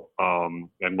know,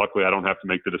 and luckily I don't have to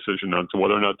make the decision on to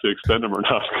whether or not to extend him or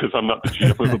not because I'm not the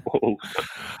GM of the Bulls.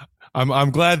 I'm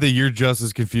glad that you're just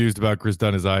as confused about Chris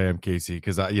Dunn as I am, Casey,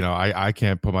 because I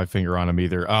can't put my finger on him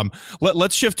either.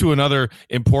 Let's shift to another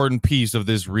important piece of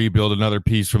this rebuild, another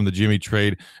piece from the Jimmy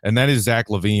trade, and that is Zach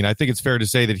LaVine. I think it's fair to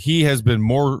say that he has been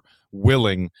more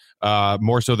willing,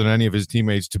 more so than any of his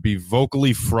teammates, to be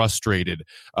vocally frustrated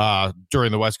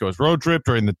during the West Coast road trip,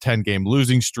 during the 10-game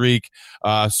losing streak,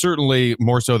 certainly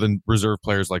more so than reserve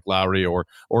players like Lowry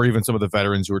or even some of the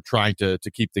veterans who are trying to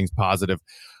keep things positive.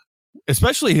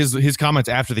 Especially his comments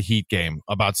after the Heat game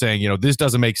about saying, this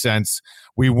doesn't make sense.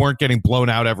 We weren't getting blown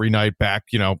out every night back,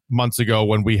 months ago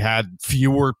when we had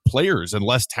fewer players and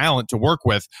less talent to work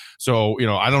with. So,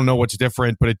 I don't know what's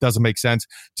different, but it doesn't make sense.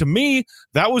 To me,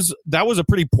 that was a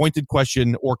pretty pointed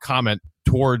question or comment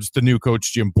towards the new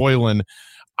coach, Jim Boylen.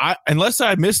 Unless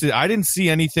I missed it, I didn't see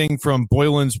anything from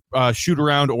Boylen's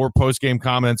shoot-around or post-game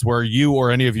comments where you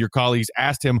or any of your colleagues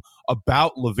asked him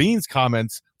about LaVine's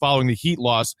comments following the Heat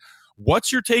loss.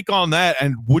 What's your take on that,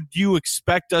 and would you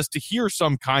expect us to hear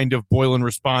some kind of Boylen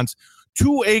response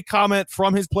to a comment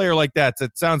from his player like that?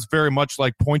 That sounds very much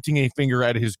like pointing a finger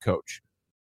at his coach.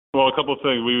 Well, a couple of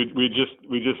things. We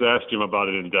just asked him about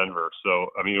it in Denver. So,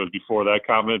 I mean, it was before that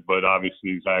comment, but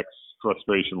obviously Zach's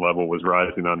frustration level was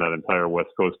rising on that entire West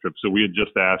Coast trip. So we had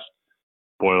just asked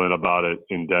Boylen about it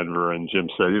in Denver, and Jim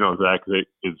said, Zach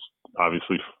is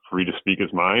obviously free to speak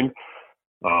his mind.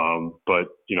 But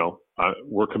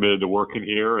we're committed to working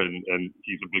here, and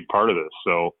he's a big part of this.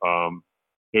 So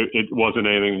it wasn't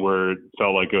anything where it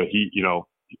felt like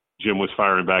Jim was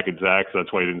firing back at Zach, so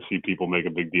that's why you didn't see people make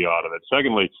a big deal out of it.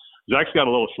 Secondly, Zach's got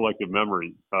a little selective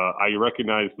memory. I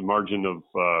recognize the margin of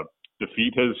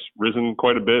defeat has risen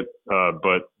quite a bit,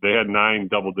 but they had 9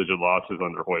 double-digit losses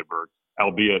under Hoiberg,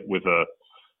 albeit with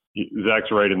Zach's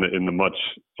right in the much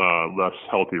less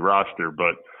healthy roster,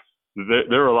 but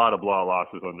there were a lot of blowout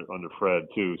losses under Fred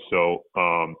too. So,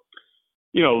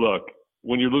 look,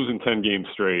 when you're losing 10 games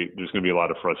straight, there's going to be a lot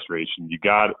of frustration.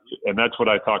 And that's what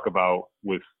I talk about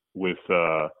with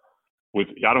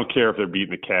I don't care if they're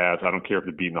beating the Cavs. I don't care if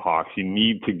they're beating the Hawks. You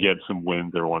need to get some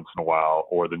wins every once in a while,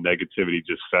 or the negativity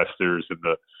just festers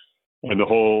and the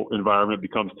whole environment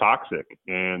becomes toxic.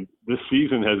 And this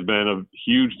season has been a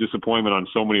huge disappointment on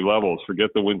so many levels. Forget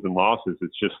the wins and losses.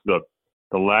 It's just the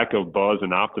lack of buzz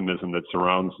and optimism that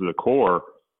surrounds the core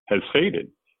has faded.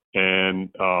 And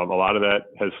a lot of that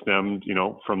has stemmed,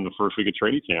 from the first week of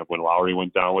training camp when Lowry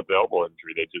went down with the elbow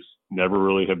injury. They just never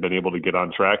really have been able to get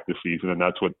on track this season. And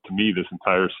that's what, to me, this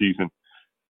entire season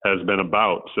has been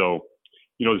about. So,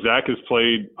 Zach has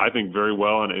played, I think, very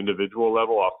well on an individual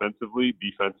level, offensively.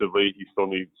 Defensively, he still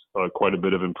needs quite a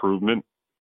bit of improvement.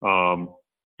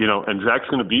 And Zach's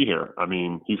going to be here. I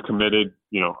mean, he's committed,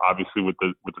 obviously with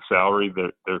the salary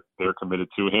that they're committed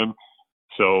to him.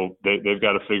 So they've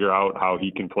got to figure out how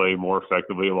he can play more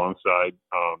effectively alongside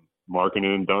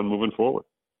Markkanen and Dunn moving forward.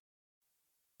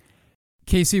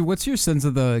 Casey, what's your sense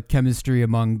of the chemistry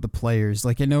among the players?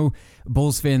 Like, I know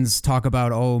Bulls fans talk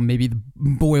about, maybe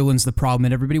Boylen's the problem,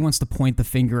 and everybody wants to point the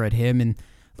finger at him. And,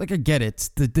 I get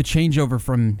it. The changeover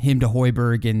from him to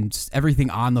Hoiberg and everything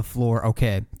on the floor,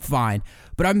 okay, fine.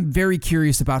 But I'm very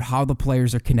curious about how the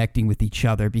players are connecting with each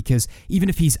other, because even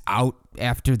if he's out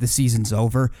after the season's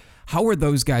over, how are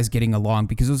those guys getting along?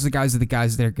 Because those are the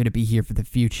guys that are going to be here for the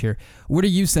future. What are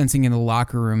you sensing in the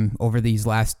locker room over these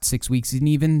last 6 weeks and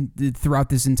even throughout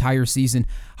this entire season?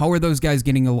 How are those guys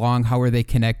getting along? How are they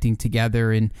connecting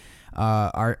together? And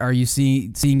are you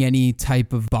seeing any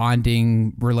type of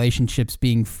bonding relationships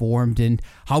being formed? And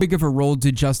how big of a role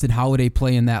did Justin Holiday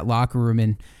play in that locker room?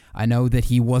 And I know that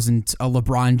he wasn't a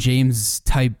LeBron James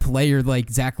type player like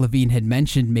Zach LaVine had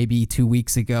mentioned maybe 2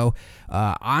 weeks ago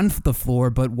on the floor,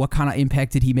 but what kind of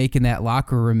impact did he make in that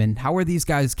locker room, and how are these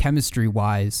guys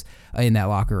chemistry-wise in that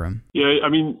locker room? Yeah, I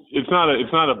mean, it's not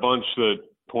a bunch that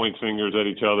points fingers at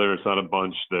each other. It's not a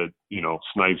bunch that,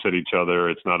 snipes at each other.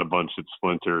 It's not a bunch that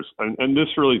splinters. And this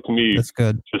really, to me, that's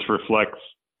good. just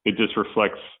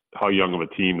reflects how young of a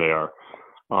team they are.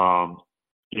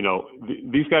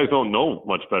 These guys don't know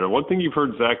much better. One thing you've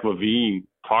heard Zach LaVine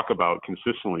talk about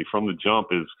consistently from the jump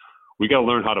is we got to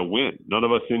learn how to win. None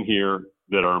of us in here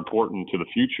that are important to the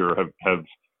future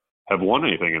have won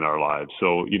anything in our lives.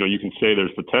 So, you can say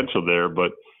there's potential there,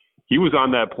 but he was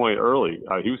on that point early.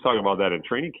 He was talking about that in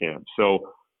training camp. So,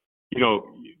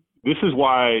 this is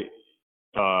why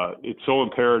it's so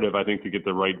imperative, I think, to get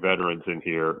the right veterans in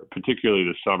here, particularly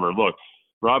this summer. Look,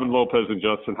 Robin Lopez and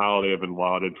Justin Holiday have been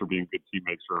lauded for being good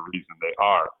teammates for a reason. They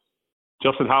are.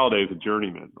 Justin Holiday is a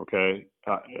journeyman, okay?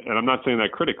 And I'm not saying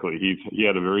that critically. He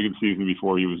had a very good season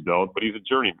before he was dealt, but he's a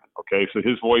journeyman, okay? So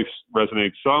his voice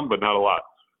resonates some, but not a lot.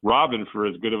 Robin, for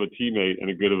as good of a teammate and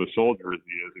as good of a soldier as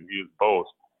he is, and he is both,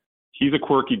 he's a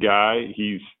quirky guy.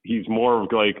 He's more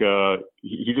of like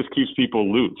he just keeps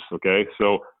people loose, okay?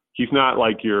 So he's not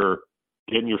like your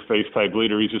get-in-your-face type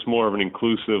leader. He's just more of an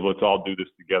inclusive, let's all do this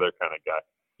together kind of guy.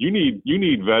 You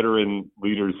need veteran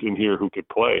leaders in here who could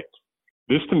play.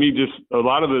 This, to me, just a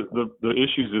lot of the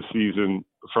issues this season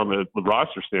from the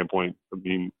roster standpoint, I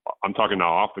mean, I'm talking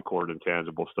now off the court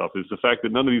intangible stuff, is the fact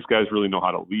that none of these guys really know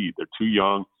how to lead. They're too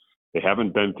young. They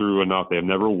haven't been through enough. They have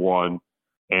never won.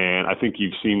 And I think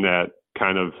you've seen that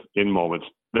kind of in moments.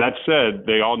 That said,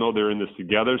 they all know they're in this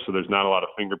together, so there's not a lot of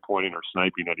finger pointing or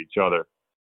sniping at each other.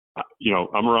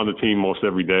 I'm around the team most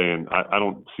every day, and I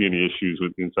don't see any issues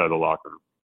with inside the locker room.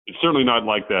 It's certainly not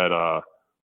like that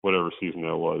whatever season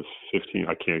that was, 15,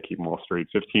 I can't keep them all straight,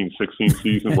 15, 16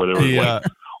 season where they were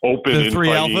open and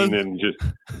fighting and just –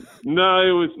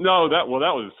 that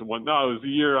was the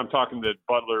year I'm talking that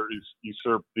Butler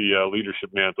usurped the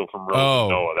leadership mantle from Rose and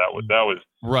Noah. That was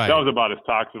about as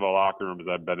toxic of a locker room as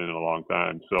I've been in a long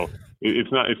time. So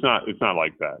it's not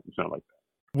like that. It's not like that.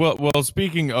 Well,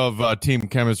 speaking of team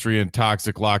chemistry and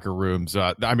toxic locker rooms,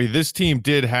 this team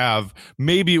did have,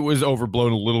 maybe it was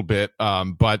overblown a little bit,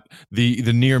 but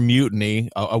the near mutiny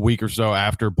a week or so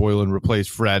after Boylen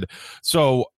replaced Fred.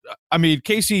 So,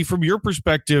 Casey, from your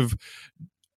perspective,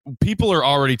 people are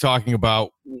already talking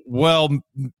about, well,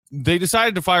 they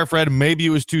decided to fire Fred. Maybe it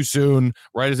was too soon,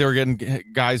 right as they were getting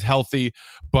guys healthy.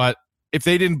 But if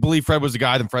they didn't believe Fred was the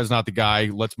guy, then Fred's not the guy.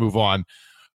 Let's move on.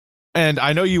 And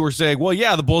I know you were saying, well,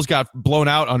 yeah, the Bulls got blown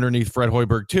out underneath Fred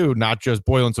Hoiberg too, not just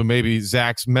Boylen. So maybe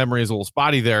Zach's memory is a little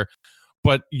spotty there.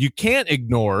 But you can't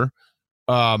ignore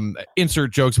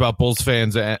insert jokes about Bulls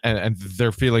fans and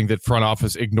their feeling that front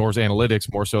office ignores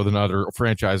analytics more so than other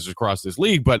franchises across this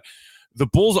league. But the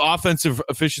Bulls' offensive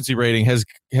efficiency rating has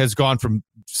gone from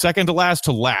second to last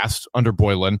under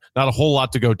Boylen. Not a whole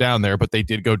lot to go down there, but they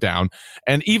did go down.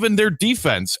 And even their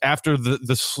defense, after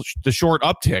the short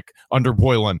uptick under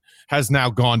Boylen, has now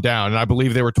gone down. And I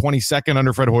believe they were 22nd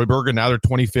under Fred Hoiberg, and now they're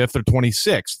 25th or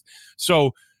 26th.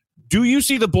 So do you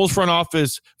see the Bulls front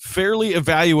office fairly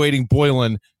evaluating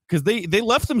Boylen? Because they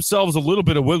left themselves a little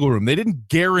bit of wiggle room. They didn't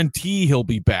guarantee he'll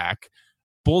be back.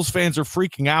 Bulls fans are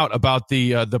freaking out about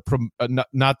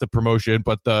not the promotion,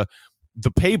 but the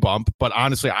pay bump. But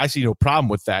honestly, I see no problem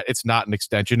with that. It's not an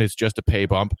extension. It's just a pay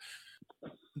bump.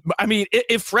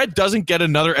 If Fred doesn't get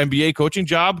another NBA coaching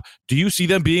job, do you see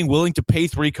them being willing to pay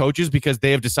 3 coaches because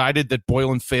they have decided that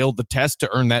Boylen failed the test to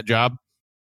earn that job?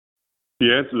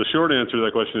 The short answer to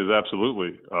that question is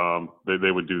absolutely.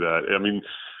 They would do that.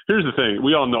 Here's the thing.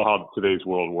 We all know how today's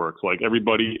world works. Like every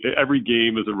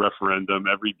game is a referendum.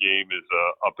 Every game is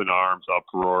a up in arms,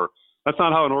 uproar. That's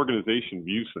not how an organization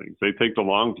views things. They take the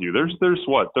long view. There's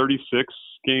 36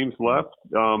 games left.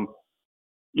 They're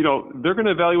going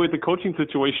to evaluate the coaching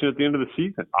situation at the end of the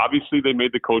season. Obviously, they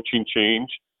made the coaching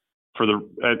change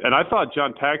and I thought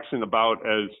John Paxson about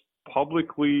as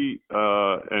publicly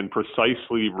and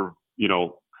precisely,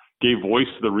 gave voice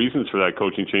to the reasons for that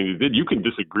coaching change he did. You can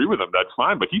disagree with him, that's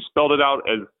fine, but he spelled it out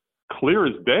as clear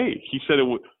as day. He said it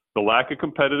was the lack of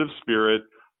competitive spirit,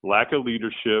 lack of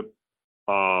leadership.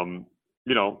 That's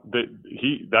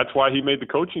why he made the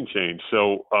coaching change.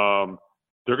 So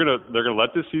they're gonna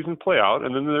let this season play out,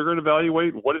 and then they're gonna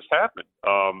evaluate what has happened.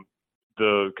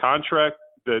 The contract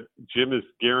that Jim is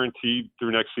guaranteed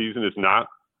through next season is not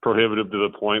prohibitive to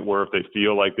the point where if they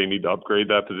feel like they need to upgrade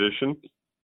that position,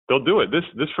 they'll do it.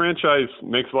 This franchise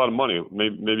makes a lot of money.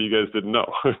 Maybe you guys didn't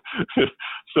know.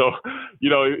 So,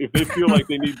 if they feel like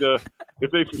they need to,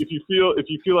 if they feel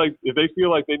like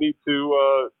they need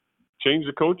to change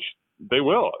the coach, they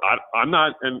will. I'm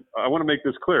not, and I want to make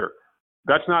this clear.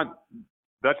 That's not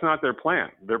their plan.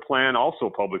 Their plan, also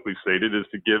publicly stated, is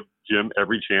to give Jim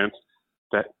every chance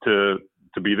to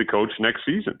be the coach next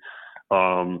season.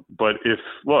 But if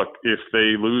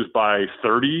they lose by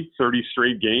 30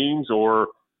 straight games, or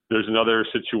there's another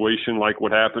situation like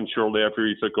what happened shortly after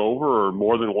he took over, or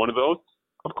more than one of those,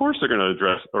 of course they're going to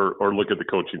address or look at the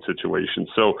coaching situation.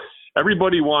 So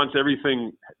everybody wants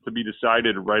everything to be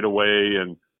decided right away,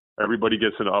 and everybody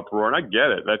gets an uproar. And I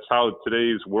get it. That's how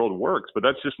today's world works. But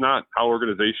that's just not how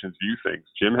organizations view things.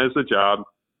 Jim has the job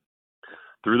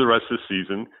through the rest of the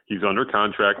season. He's under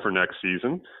contract for next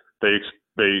season.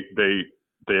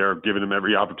 they are giving him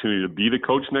every opportunity to be the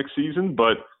coach next season.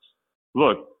 But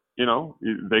look,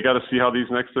 they got to see how these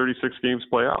next 36 games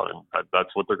play out, and that's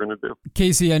what they're going to do.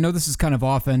 Casey, I know this is kind of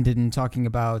off-ended in talking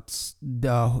about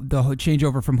the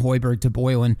changeover from Hoiberg to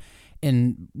Boylen,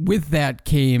 and with that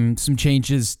came some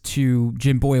changes to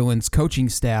Jim Boylen's coaching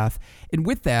staff. And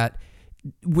with that,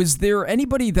 was there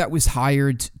anybody that was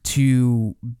hired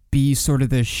to be sort of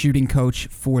the shooting coach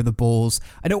for the Bulls?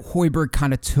 I know Hoiberg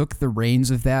kind of took the reins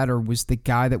of that, or was the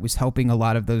guy that was helping a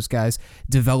lot of those guys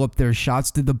develop their shots.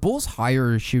 Did the Bulls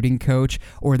hire a shooting coach,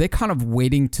 or are they kind of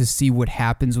waiting to see what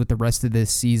happens with the rest of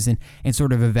this season and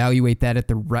sort of evaluate that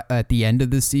at the end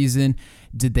of the season?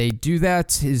 Did they do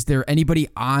that? Is there anybody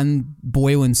on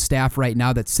Boylen's staff right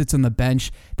now that sits on the bench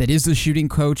that is the shooting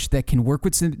coach that can work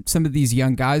with some of these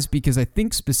young guys? Because I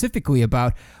think specifically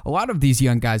about a lot of these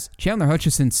young guys, Chandler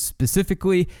Hutchison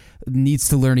specifically needs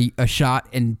to learn a shot,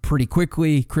 and pretty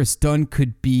quickly. Chris Dunn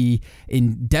could be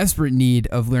in desperate need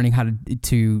of learning how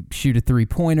to shoot a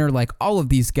three-pointer, like all of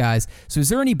these guys. So is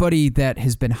there anybody that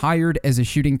has been hired as a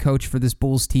shooting coach for this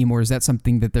Bulls team, or is that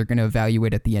something that they're going to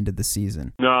evaluate at the end of the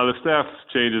season? No, the staff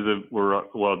changes that were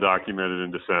well documented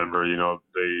in December.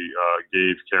 They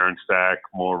gave Karen Stack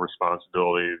more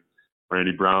responsibility.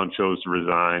 Randy Brown chose to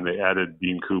resign. They added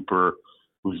Dean Cooper,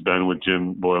 who's been with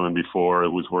Jim Boylen before,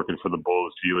 who's working for the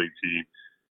Bulls G League team.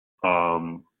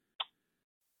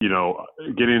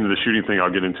 Getting into the shooting thing,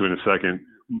 I'll get into in a second.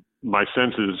 My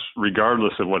sense is,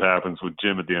 regardless of what happens with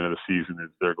Jim at the end of the season, is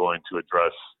they're going to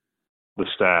address the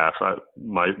staff.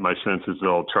 My sense is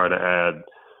they'll try to add,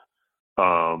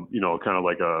 kind of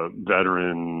like a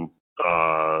veteran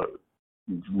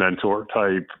mentor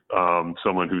type,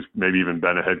 someone who's maybe even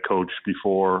been a head coach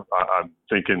before. I'm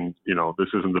thinking, this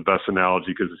isn't the best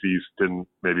analogy because these didn't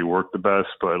maybe work the best,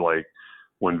 but like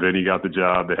when Vinny got the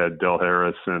job, they had Del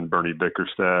Harris and Bernie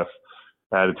Bickerstaff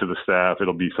added to the staff.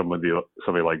 It'll be somebody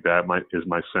like that, is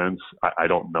my sense. I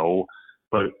don't know,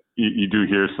 but you do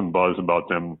hear some buzz about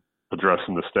them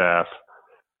addressing the staff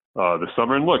this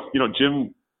summer. And look,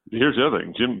 Jim, here's the other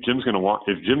thing. Jim's going to want,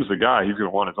 if Jim's the guy, he's going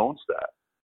to want his own staff.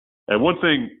 And one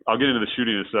thing, I'll get into the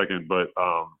shooting in a second, but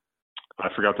I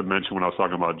forgot to mention when I was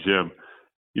talking about Jim,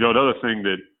 another thing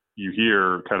that you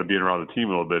hear kind of being around the team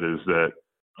a little bit is that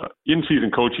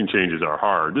in-season coaching changes are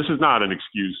hard. This is not an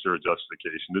excuse or a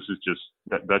justification. This is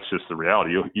that's just the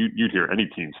reality. You'd hear any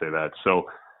team say that. So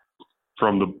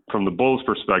from the Bulls'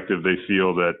 perspective, they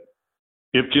feel that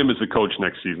if Jim is the coach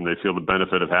next season, they feel the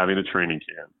benefit of having a training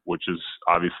camp, which is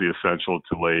obviously essential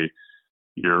to lay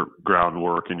your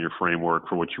groundwork and your framework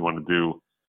for what you want to do,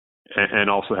 and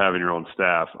also having your own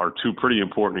staff are two pretty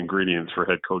important ingredients for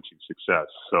head coaching success.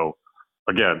 So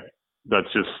again,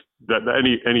 that's just that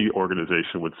any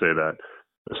organization would say that.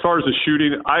 As far as the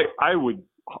shooting, I would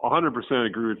 100%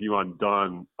 agree with you on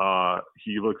Dunn.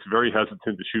 He looks very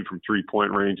hesitant to shoot from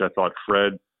 3-point range. I thought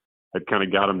Fred had kind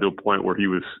of got him to a point where he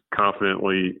was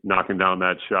confidently knocking down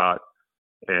that shot.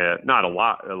 And not a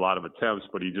lot of attempts,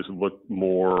 but he just looked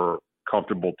more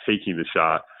comfortable taking the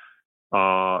shot.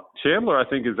 Chandler, I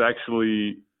think, is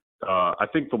actually I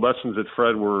think the lessons that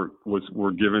Fred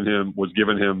was given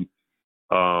him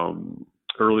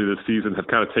early this season have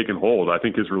kind of taken hold. I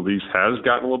think his release has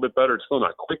gotten a little bit better. It's still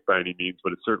not quick by any means,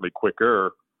 but it's certainly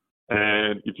quicker.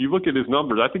 And if you look at his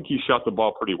numbers, I think he shot the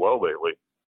ball pretty well lately.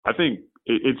 I think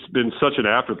it's been such an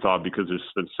afterthought because there's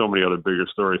been so many other bigger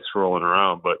stories swirling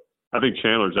around, but I think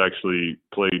Chandler's actually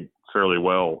played fairly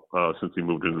well since he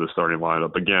moved into the starting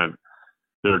lineup. Again,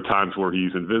 there are times where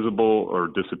he's invisible or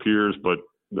disappears, but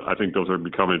I think those are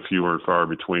becoming fewer and far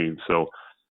between. So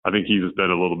I think he's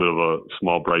been a little bit of a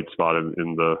small bright spot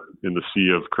in the sea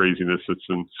of craziness that's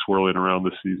been swirling around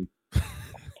this season.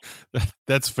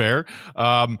 That's fair.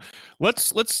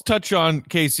 Let's touch on,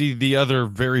 Casey, the other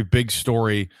very big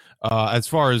story as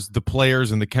far as the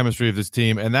players and the chemistry of this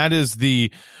team, and that is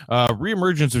the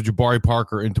reemergence of Jabari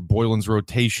Parker into Boylen's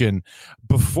rotation.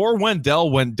 Before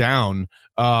Wendell went down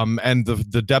and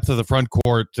the depth of the front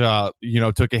court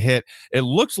took a hit, it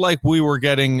looks like we were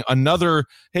getting another,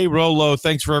 hey, Rolo,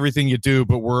 thanks for everything you do,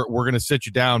 but we're going to sit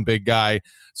you down, big guy,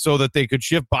 so that they could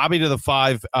shift Bobby to the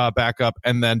 5 backup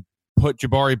and then put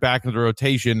Jabari back into the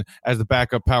rotation as the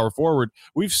backup power forward.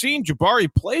 We've seen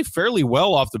Jabari play fairly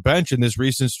well off the bench in this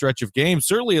recent stretch of games,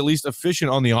 certainly at least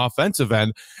efficient on the offensive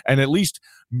end, and at least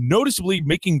noticeably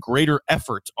making greater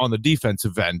effort on the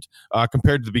defensive end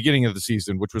compared to the beginning of the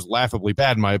season, which was laughably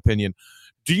bad in my opinion.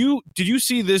 Did you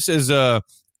see this as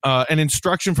an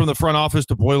instruction from the front office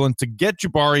to Boylen to get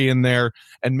Jabari in there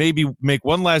and maybe make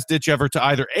one last ditch effort to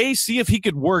either A, see if he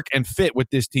could work and fit with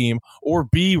this team, or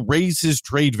B, raise his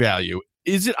trade value?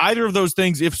 Is it either of those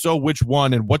things? If so, which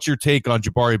one? And what's your take on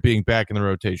Jabari being back in the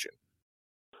rotation?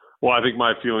 Well, I think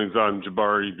my feelings on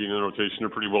Jabari being in the rotation are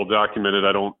pretty well documented.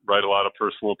 I don't write a lot of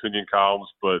personal opinion columns,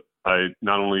 but I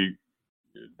not only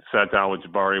sat down with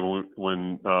Jabari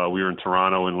when we were in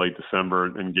Toronto in late December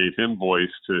and gave him voice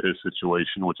to his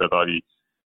situation, which I thought he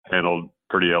handled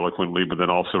pretty eloquently, but then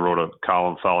also wrote a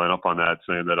column following up on that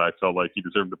saying that I felt like he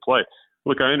deserved to play.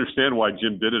 Look, I understand why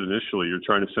Jim did it initially. You're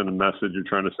trying to send a message. You're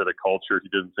trying to set a culture. He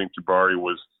didn't think Jabari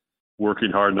was working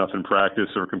hard enough in practice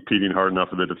or competing hard enough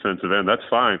at the defensive end. That's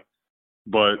fine.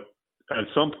 But at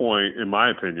some point, in my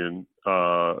opinion,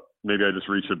 maybe I just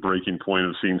reached a breaking point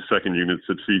of seeing second units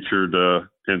that featured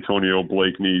Antonio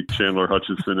Blakeney, Chandler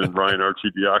Hutchison, and Ryan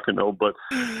Arcidiacono. But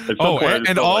at some point,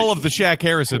 and all of the Shaq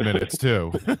Harrison minutes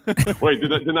too. Wait,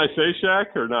 didn't I say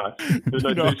Shaq or not? Didn't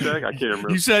I say Shaq? I can't remember.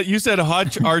 You said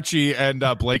Hutch, Archie, and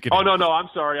Blakeney. Oh no, I'm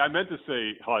sorry. I meant to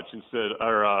say Hutch instead,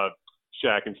 or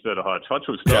Shaq instead of Hutch. Hutch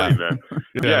was starting then.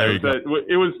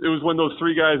 It was when those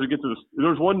three guys would get to the.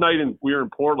 There was one night we were in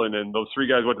Portland, and those three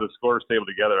guys went to the scorer's table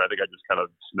together. I think I just kind of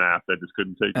snapped. I just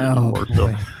couldn't take it anymore. Boy.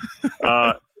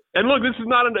 So, and look, this is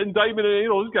not an indictment of any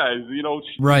of those guys. You know,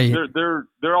 right?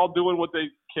 They're all doing what they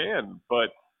can, but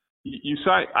you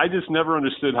sign. I just never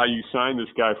understood how you sign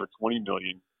this guy for $20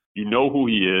 million. You know who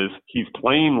he is. He's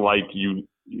playing like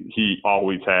he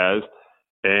always has.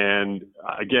 And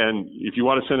again, if you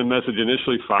want to send a message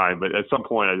initially, fine. But at some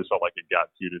point, I just felt like it got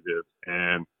punitive.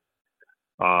 And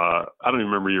I don't even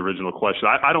remember your original question.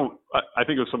 I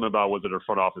think it was something about, was it a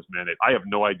front office mandate? I have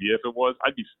no idea if it was.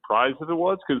 I'd be surprised if it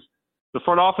was, because the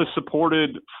front office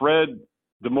supported Fred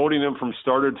demoting him from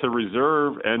starter to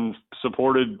reserve and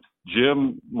supported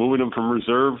Jim moving him from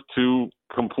reserve to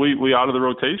completely out of the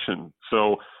rotation.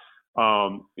 So,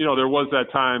 there was that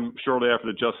time shortly after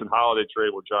the Justin Holiday trade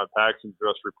where John Paxson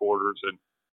addressed reporters, and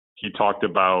he talked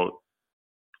about,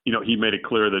 he made it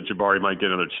clear that Jabari might get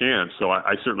another chance. So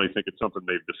I certainly think it's something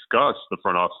they've discussed, the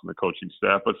front office and the coaching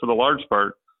staff. But for the large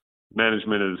part,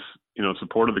 management is,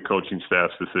 supported the coaching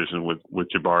staff's decision with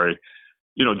Jabari.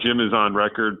 Jim is on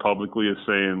record publicly as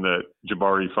saying that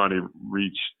Jabari finally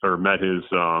reached or met his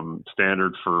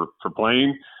standard for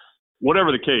playing.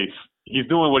 Whatever the case, he's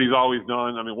doing what he's always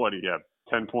done. I mean, he had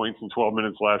 10 points in 12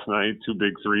 minutes last night, 2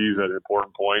 big threes at an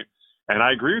important point. And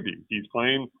I agree with you. He's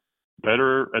playing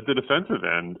better at the defensive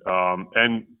end.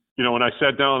 When I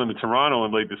sat down with him in Toronto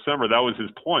in late December, that was his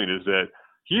point, is that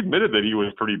he admitted that he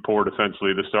was pretty poor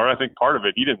defensively at the start. I think part of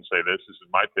it, he didn't say this is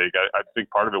my take. I think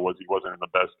part of it was he wasn't in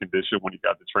the best condition when he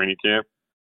got to training camp.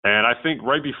 And I think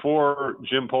right before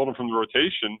Jim pulled him from the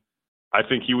rotation, I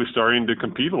think he was starting to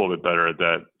compete a little bit better at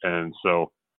that. And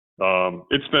so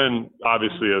it's been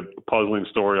obviously a puzzling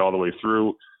story all the way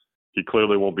through. He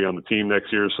clearly won't be on the team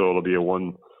next year, so it'll be a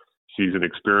one-season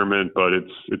experiment. But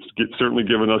it's certainly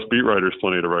given us beat writers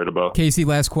plenty to write about. Casey,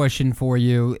 last question for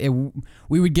you.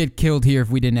 We would get killed here if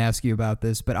we didn't ask you about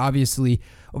this, but obviously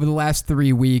over the last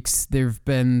 3 weeks, there have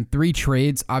been 3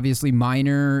 trades, obviously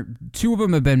minor. 2 of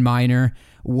them have been minor.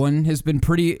 One has been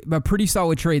a pretty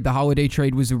solid trade. The Holiday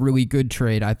trade was a really good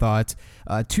trade, I thought.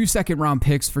 2 second-round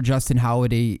picks for Justin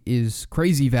Holiday is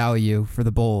crazy value for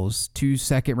the Bulls. 2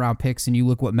 second-round picks, and you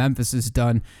look what Memphis has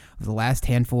done over the last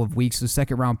handful of weeks. Those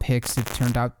second-round picks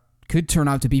could turn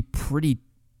out to be pretty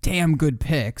damn good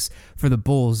picks for the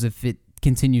Bulls if it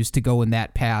continues to go in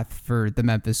that path for the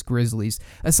Memphis Grizzlies.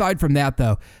 Aside from that,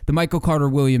 though, the Michael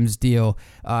Carter-Williams deal,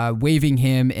 waiving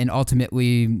him and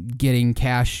ultimately getting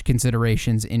cash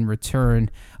considerations in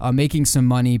return, making some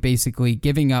money, basically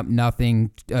giving up nothing,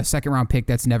 a second-round pick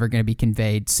that's never going to be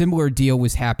conveyed. Similar deal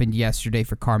happened yesterday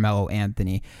for Carmelo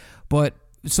Anthony. But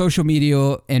social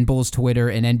media and Bulls Twitter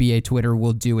and NBA Twitter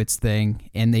will do its thing,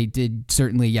 and they did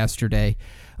certainly yesterday.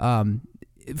 From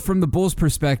the Bulls'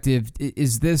 perspective,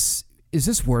 is this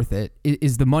worth it?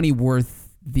 Is the money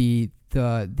worth the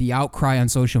outcry on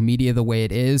social media the way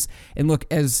it is? And look,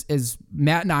 as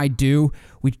Matt and I do,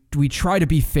 we try to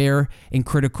be fair and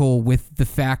critical with the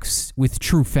facts, with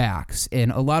true facts.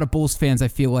 And a lot of Bulls fans, I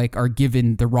feel like, are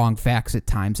given the wrong facts at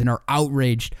times and are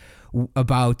outraged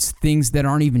about things that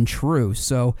aren't even true.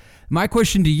 So my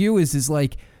question to you is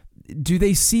like, do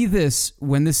they see this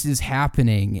when this is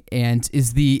happening? And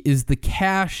is the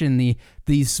cash and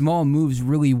these small moves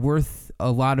really worth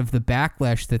a lot of the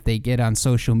backlash that they get on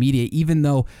social media? Even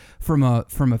though from a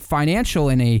financial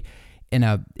and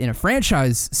a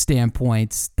franchise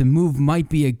standpoint, the move might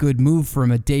be a good move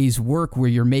from a day's work where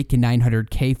you're making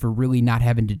 $900K for really not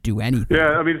having to do anything.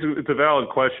 Yeah, I mean, it's a valid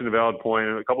question, a valid point,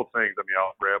 and a couple of things. I mean,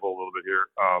 I'll ramble a little bit here.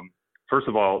 First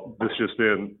of all, this just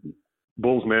in.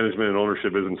 Bulls management and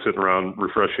ownership isn't sitting around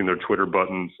refreshing their Twitter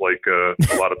buttons like a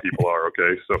lot of people are,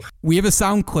 okay? So we have a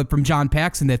sound clip from John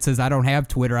Paxson that says, I don't have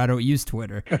Twitter. I don't use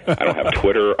Twitter. I don't have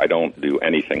Twitter. I don't do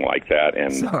anything like that.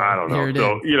 And So, I don't know.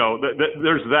 So, you know,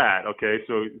 there's that, okay?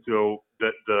 So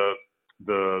that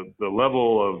the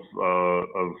level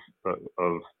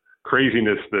of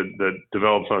craziness that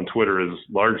develops on Twitter is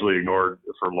largely ignored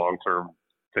for long-term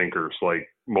thinkers like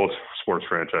most sports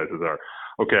franchises are.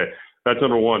 Okay. That's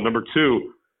number one. Number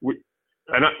two,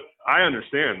 I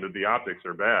understand that the optics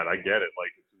are bad. I get it. Like,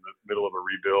 it's in the middle of a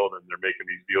rebuild and they're making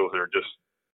these deals that are just,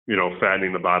 you know,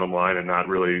 fattening the bottom line and not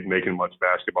really making much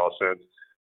basketball sense.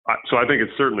 So I think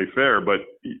it's certainly fair. But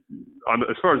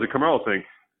as far as the Carmelo thing,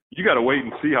 you got to wait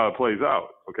and see how it plays out.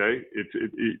 Okay,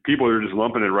 people are just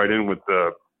lumping it right in with the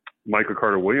Michael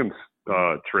Carter-Williams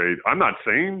trade. I'm not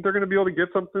saying they're going to be able to get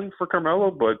something for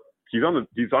Carmelo, but he's going to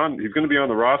be on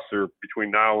the roster between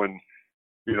now and,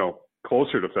 you know,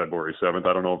 closer to February 7th.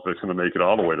 I don't know if it's going to make it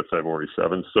all the way to February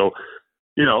 7th. So,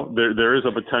 you know, there is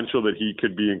a potential that he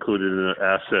could be included in an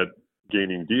asset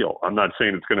gaining deal. I'm not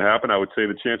saying it's going to happen. I would say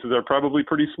the chances are probably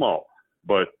pretty small,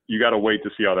 but you got to wait to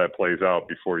see how that plays out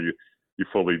before you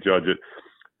fully judge it.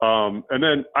 And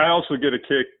then I also get a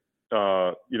kick,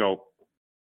 you know,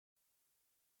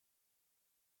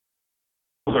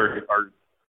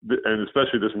 and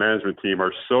especially this management team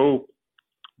are so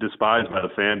despised by the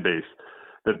fan base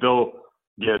that they'll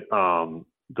get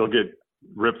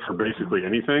ripped for basically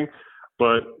anything.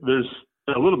 But there's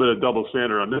a little bit of double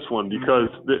standard on this one because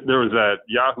there was that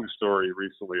Yahoo story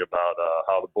recently about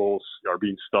how the Bulls are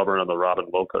being stubborn on the Robin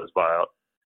Lopez buyout.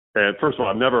 And first of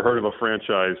all, I've never heard of a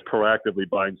franchise proactively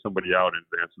buying somebody out in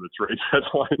advance of the trade. That's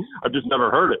why I've just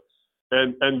never heard it.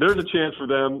 And there's a chance for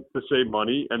them to save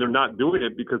money, and they're not doing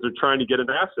it because they're trying to get an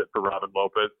asset for Robin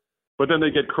Lopez. But then they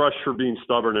get crushed for being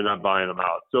stubborn and not buying them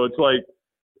out. So it's like,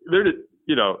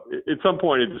 you know, at some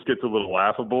point it just gets a little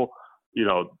laughable. You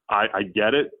know, I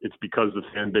get it. It's because the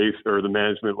fan base or the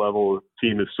management level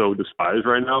team is so despised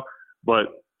right now. But,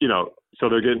 you know, so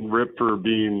they're getting ripped for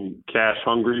being cash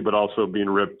hungry, but also being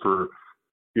ripped for,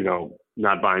 you know,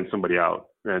 not buying somebody out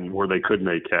and where they could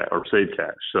make cash or save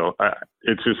cash. So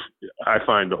I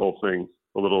find the whole thing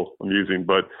a little amusing,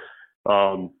 but,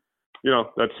 you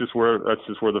know, that's just where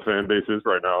the fan base is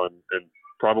right now. And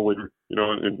probably, you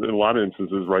know, in a lot of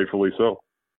instances, rightfully so.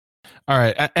 All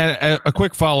right. And a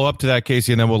quick follow up to that,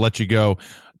 Casey, and then we'll let you go.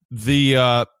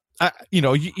 You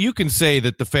know, you can say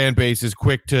that the fan base is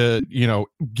quick to, you know,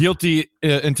 guilty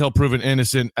until proven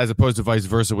innocent as opposed to vice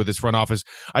versa with this front office.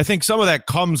 I think some of that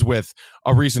comes with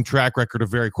a recent track record of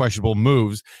very questionable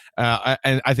moves.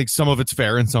 And I think some of it's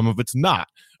fair and some of it's not.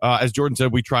 As Jordan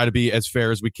said, we try to be as fair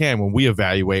as we can when we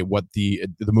evaluate what the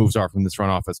moves are from this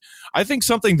front office. I think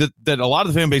something that a lot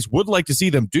of the fan base would like to see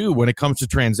them do when it comes to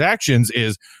transactions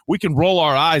is we can roll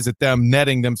our eyes at them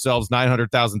netting themselves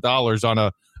 $900,000 on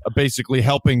a basically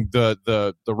helping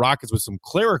the Rockets with some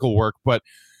clerical work, but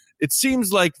it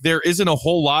seems like there isn't a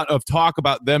whole lot of talk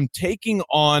about them taking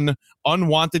on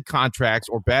unwanted contracts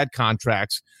or bad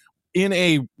contracts in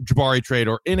a Jabari trade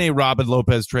or in a Robin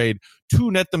Lopez trade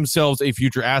to net themselves a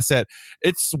future asset.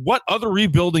 It's what other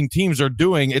rebuilding teams are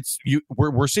doing.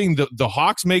 We're seeing the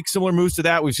Hawks make similar moves to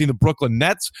that. We've seen the Brooklyn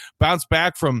Nets bounce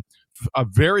back from a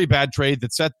very bad trade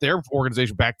that set their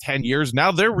organization back 10 years.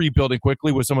 Now they're rebuilding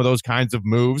quickly with some of those kinds of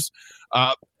moves.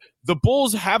 The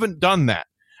Bulls haven't done that.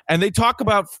 And they talk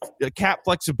about cap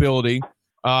flexibility.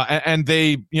 And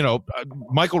they, you know,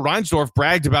 Michael Reinsdorf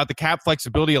bragged about the cap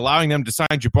flexibility allowing them to sign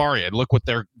Jabari, and look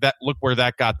where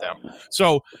that got them.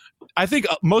 So I think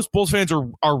most Bulls fans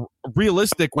are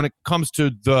realistic when it comes to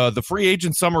the free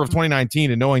agent summer of 2019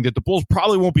 and knowing that the Bulls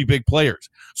probably won't be big players.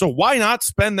 So why not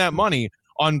spend that money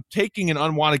on taking an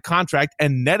unwanted contract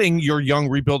and netting your young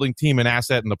rebuilding team an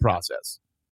asset in the process?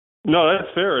 No,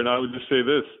 that's fair. And I would just say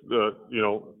this, you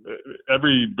know,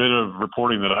 every bit of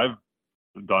reporting that I've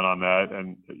done on that,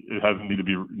 and it hasn't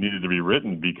needed to be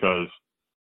written because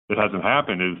it hasn't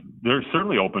happened, is they're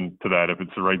certainly open to that if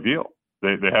it's the right deal.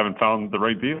 They haven't found the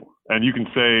right deal. And you can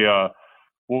say,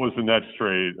 what was the Nets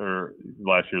trade or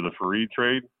last year, the Fareed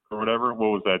trade or whatever?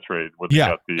 What was that trade?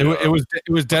 It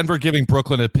was Denver giving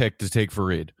Brooklyn a pick to take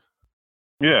Fareed.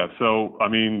 Yeah. So, I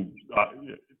mean,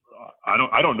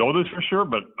 I don't know this for sure,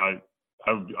 but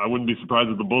I wouldn't be surprised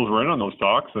if the Bulls were in on those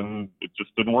talks and it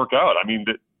just didn't work out. I mean,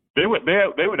 they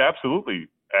would absolutely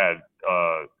add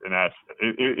an asset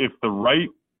if the right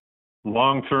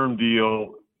long-term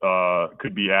deal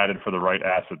could be added for the right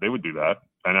asset. They would do that,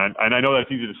 and I know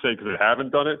that's easy to say because they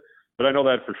haven't done it, but I know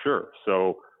that for sure.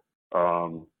 So,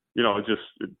 you know,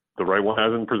 the right one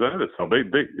hasn't presented itself.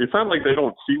 It's not like they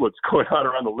don't see what's going on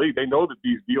around the league. They know that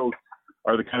these deals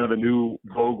are the kind of the new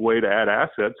vogue way to add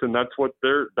assets, and that's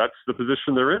the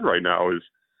position they're in right now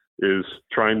is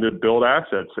trying to build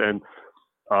assets. And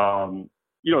the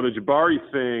Jabari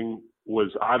thing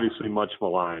was obviously much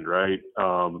maligned, right?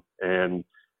 And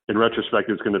in retrospect,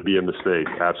 it's going to be a mistake,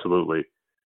 absolutely.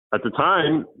 At the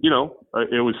time,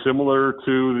 it was similar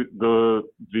to the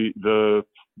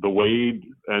Wade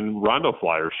and Rondo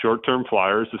flyers, short-term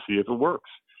flyers to see if it works.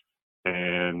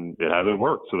 And it hasn't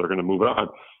worked, so they're going to move on.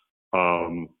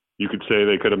 You could say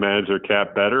they could have managed their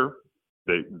cap better.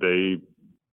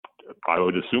 I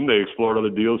would assume they explored other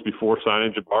deals before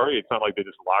signing Jabari. It's not like they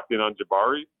just locked in on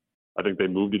Jabari. I think they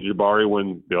moved to Jabari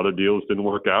when the other deals didn't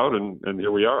work out, and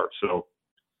here we are. So,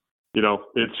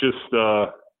 it's just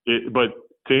but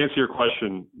to answer your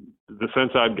question, the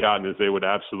sense I've gotten is they would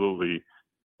absolutely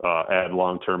add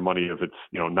long-term money if it's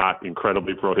not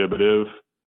incredibly prohibitive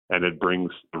and it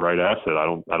brings the right asset. I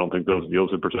don't think those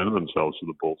deals have presented themselves to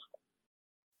the Bulls.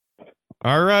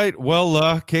 All right.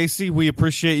 Well, Casey, we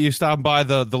appreciate you stopping by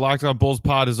the Locked On Bulls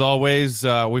pod as always.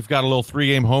 We've got a little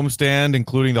 3-game homestand,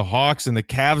 including the Hawks and the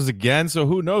Cavs again. So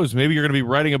who knows? Maybe you're going to be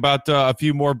writing about a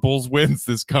few more Bulls wins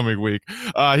this coming week.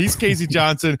 He's Casey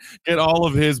Johnson. Get all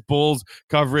of his Bulls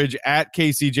coverage at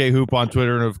KCJ Hoop on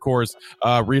Twitter. And, of course,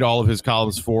 read all of his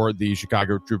columns for the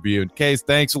Chicago Tribune. Case,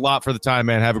 thanks a lot for the time,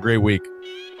 man. Have a great week.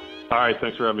 All right.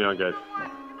 Thanks for having me on, guys.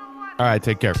 All right,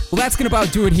 take care. Well, that's going to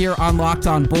about do it here on Locked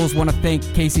On Bulls. Want to thank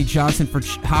Casey Johnson for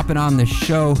hopping on the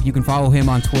show. You can follow him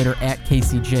on Twitter at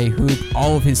KCJ Hoop.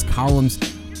 All of his columns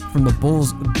from the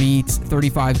Bulls beats,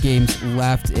 35 games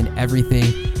left, and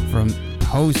everything from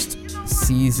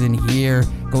post-season here,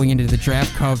 going into the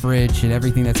draft coverage and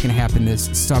everything that's going to happen this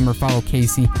summer. Follow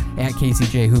Casey at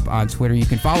KCJ Hoop on Twitter. You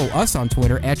can follow us on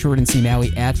Twitter at Jordan C.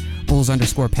 Malley, at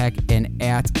Bulls_Peck, and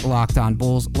at Locked On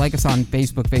Bulls. Like us on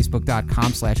Facebook,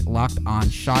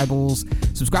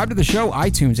 facebook.com/LockedOnShyBulls. Subscribe to the show,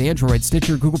 iTunes, Android,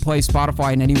 Stitcher, Google Play,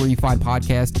 Spotify, and anywhere you find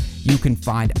podcasts, you can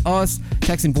find us.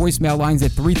 Text and voicemail lines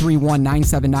at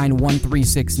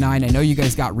 331-979-1369. I know you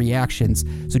guys got reactions,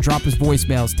 so drop us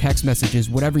voicemails, text messages,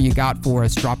 whatever you got for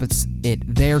us, drop it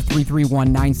there,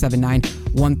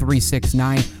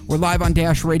 331-979-1369. We're live on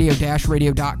Dash Radio,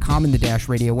 dashradio.com, and the Dash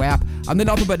Radio app. On the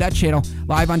Nothing But Net channel,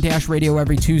 live on Dash Radio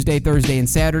every Tuesday, Thursday, and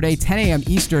Saturday, 10 a.m.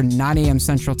 Eastern, 9 a.m.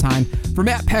 Central Time. For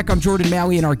Matt Peck, I'm Jordan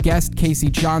Malley, and our guest, Casey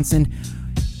Johnson.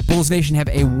 Bulls Nation, have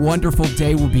a wonderful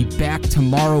day. We'll be back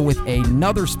tomorrow with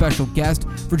another special guest.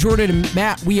 For Jordan and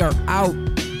Matt, we are out.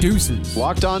 Deuces.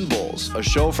 Locked On Bulls, a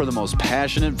show for the most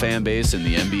passionate fan base in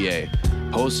the NBA.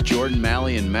 Hosts Jordan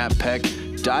Malley and Matt Peck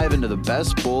dive into the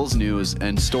best Bulls news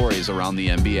and stories around the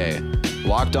NBA.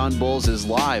 Locked On Bulls is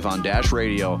live on Dash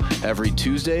Radio every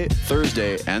Tuesday,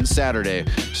 Thursday, and Saturday,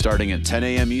 starting at 10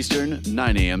 a.m. Eastern,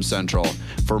 9 a.m. Central.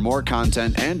 For more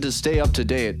content and to stay up to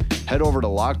date, head over to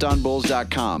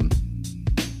LockedOnBulls.com.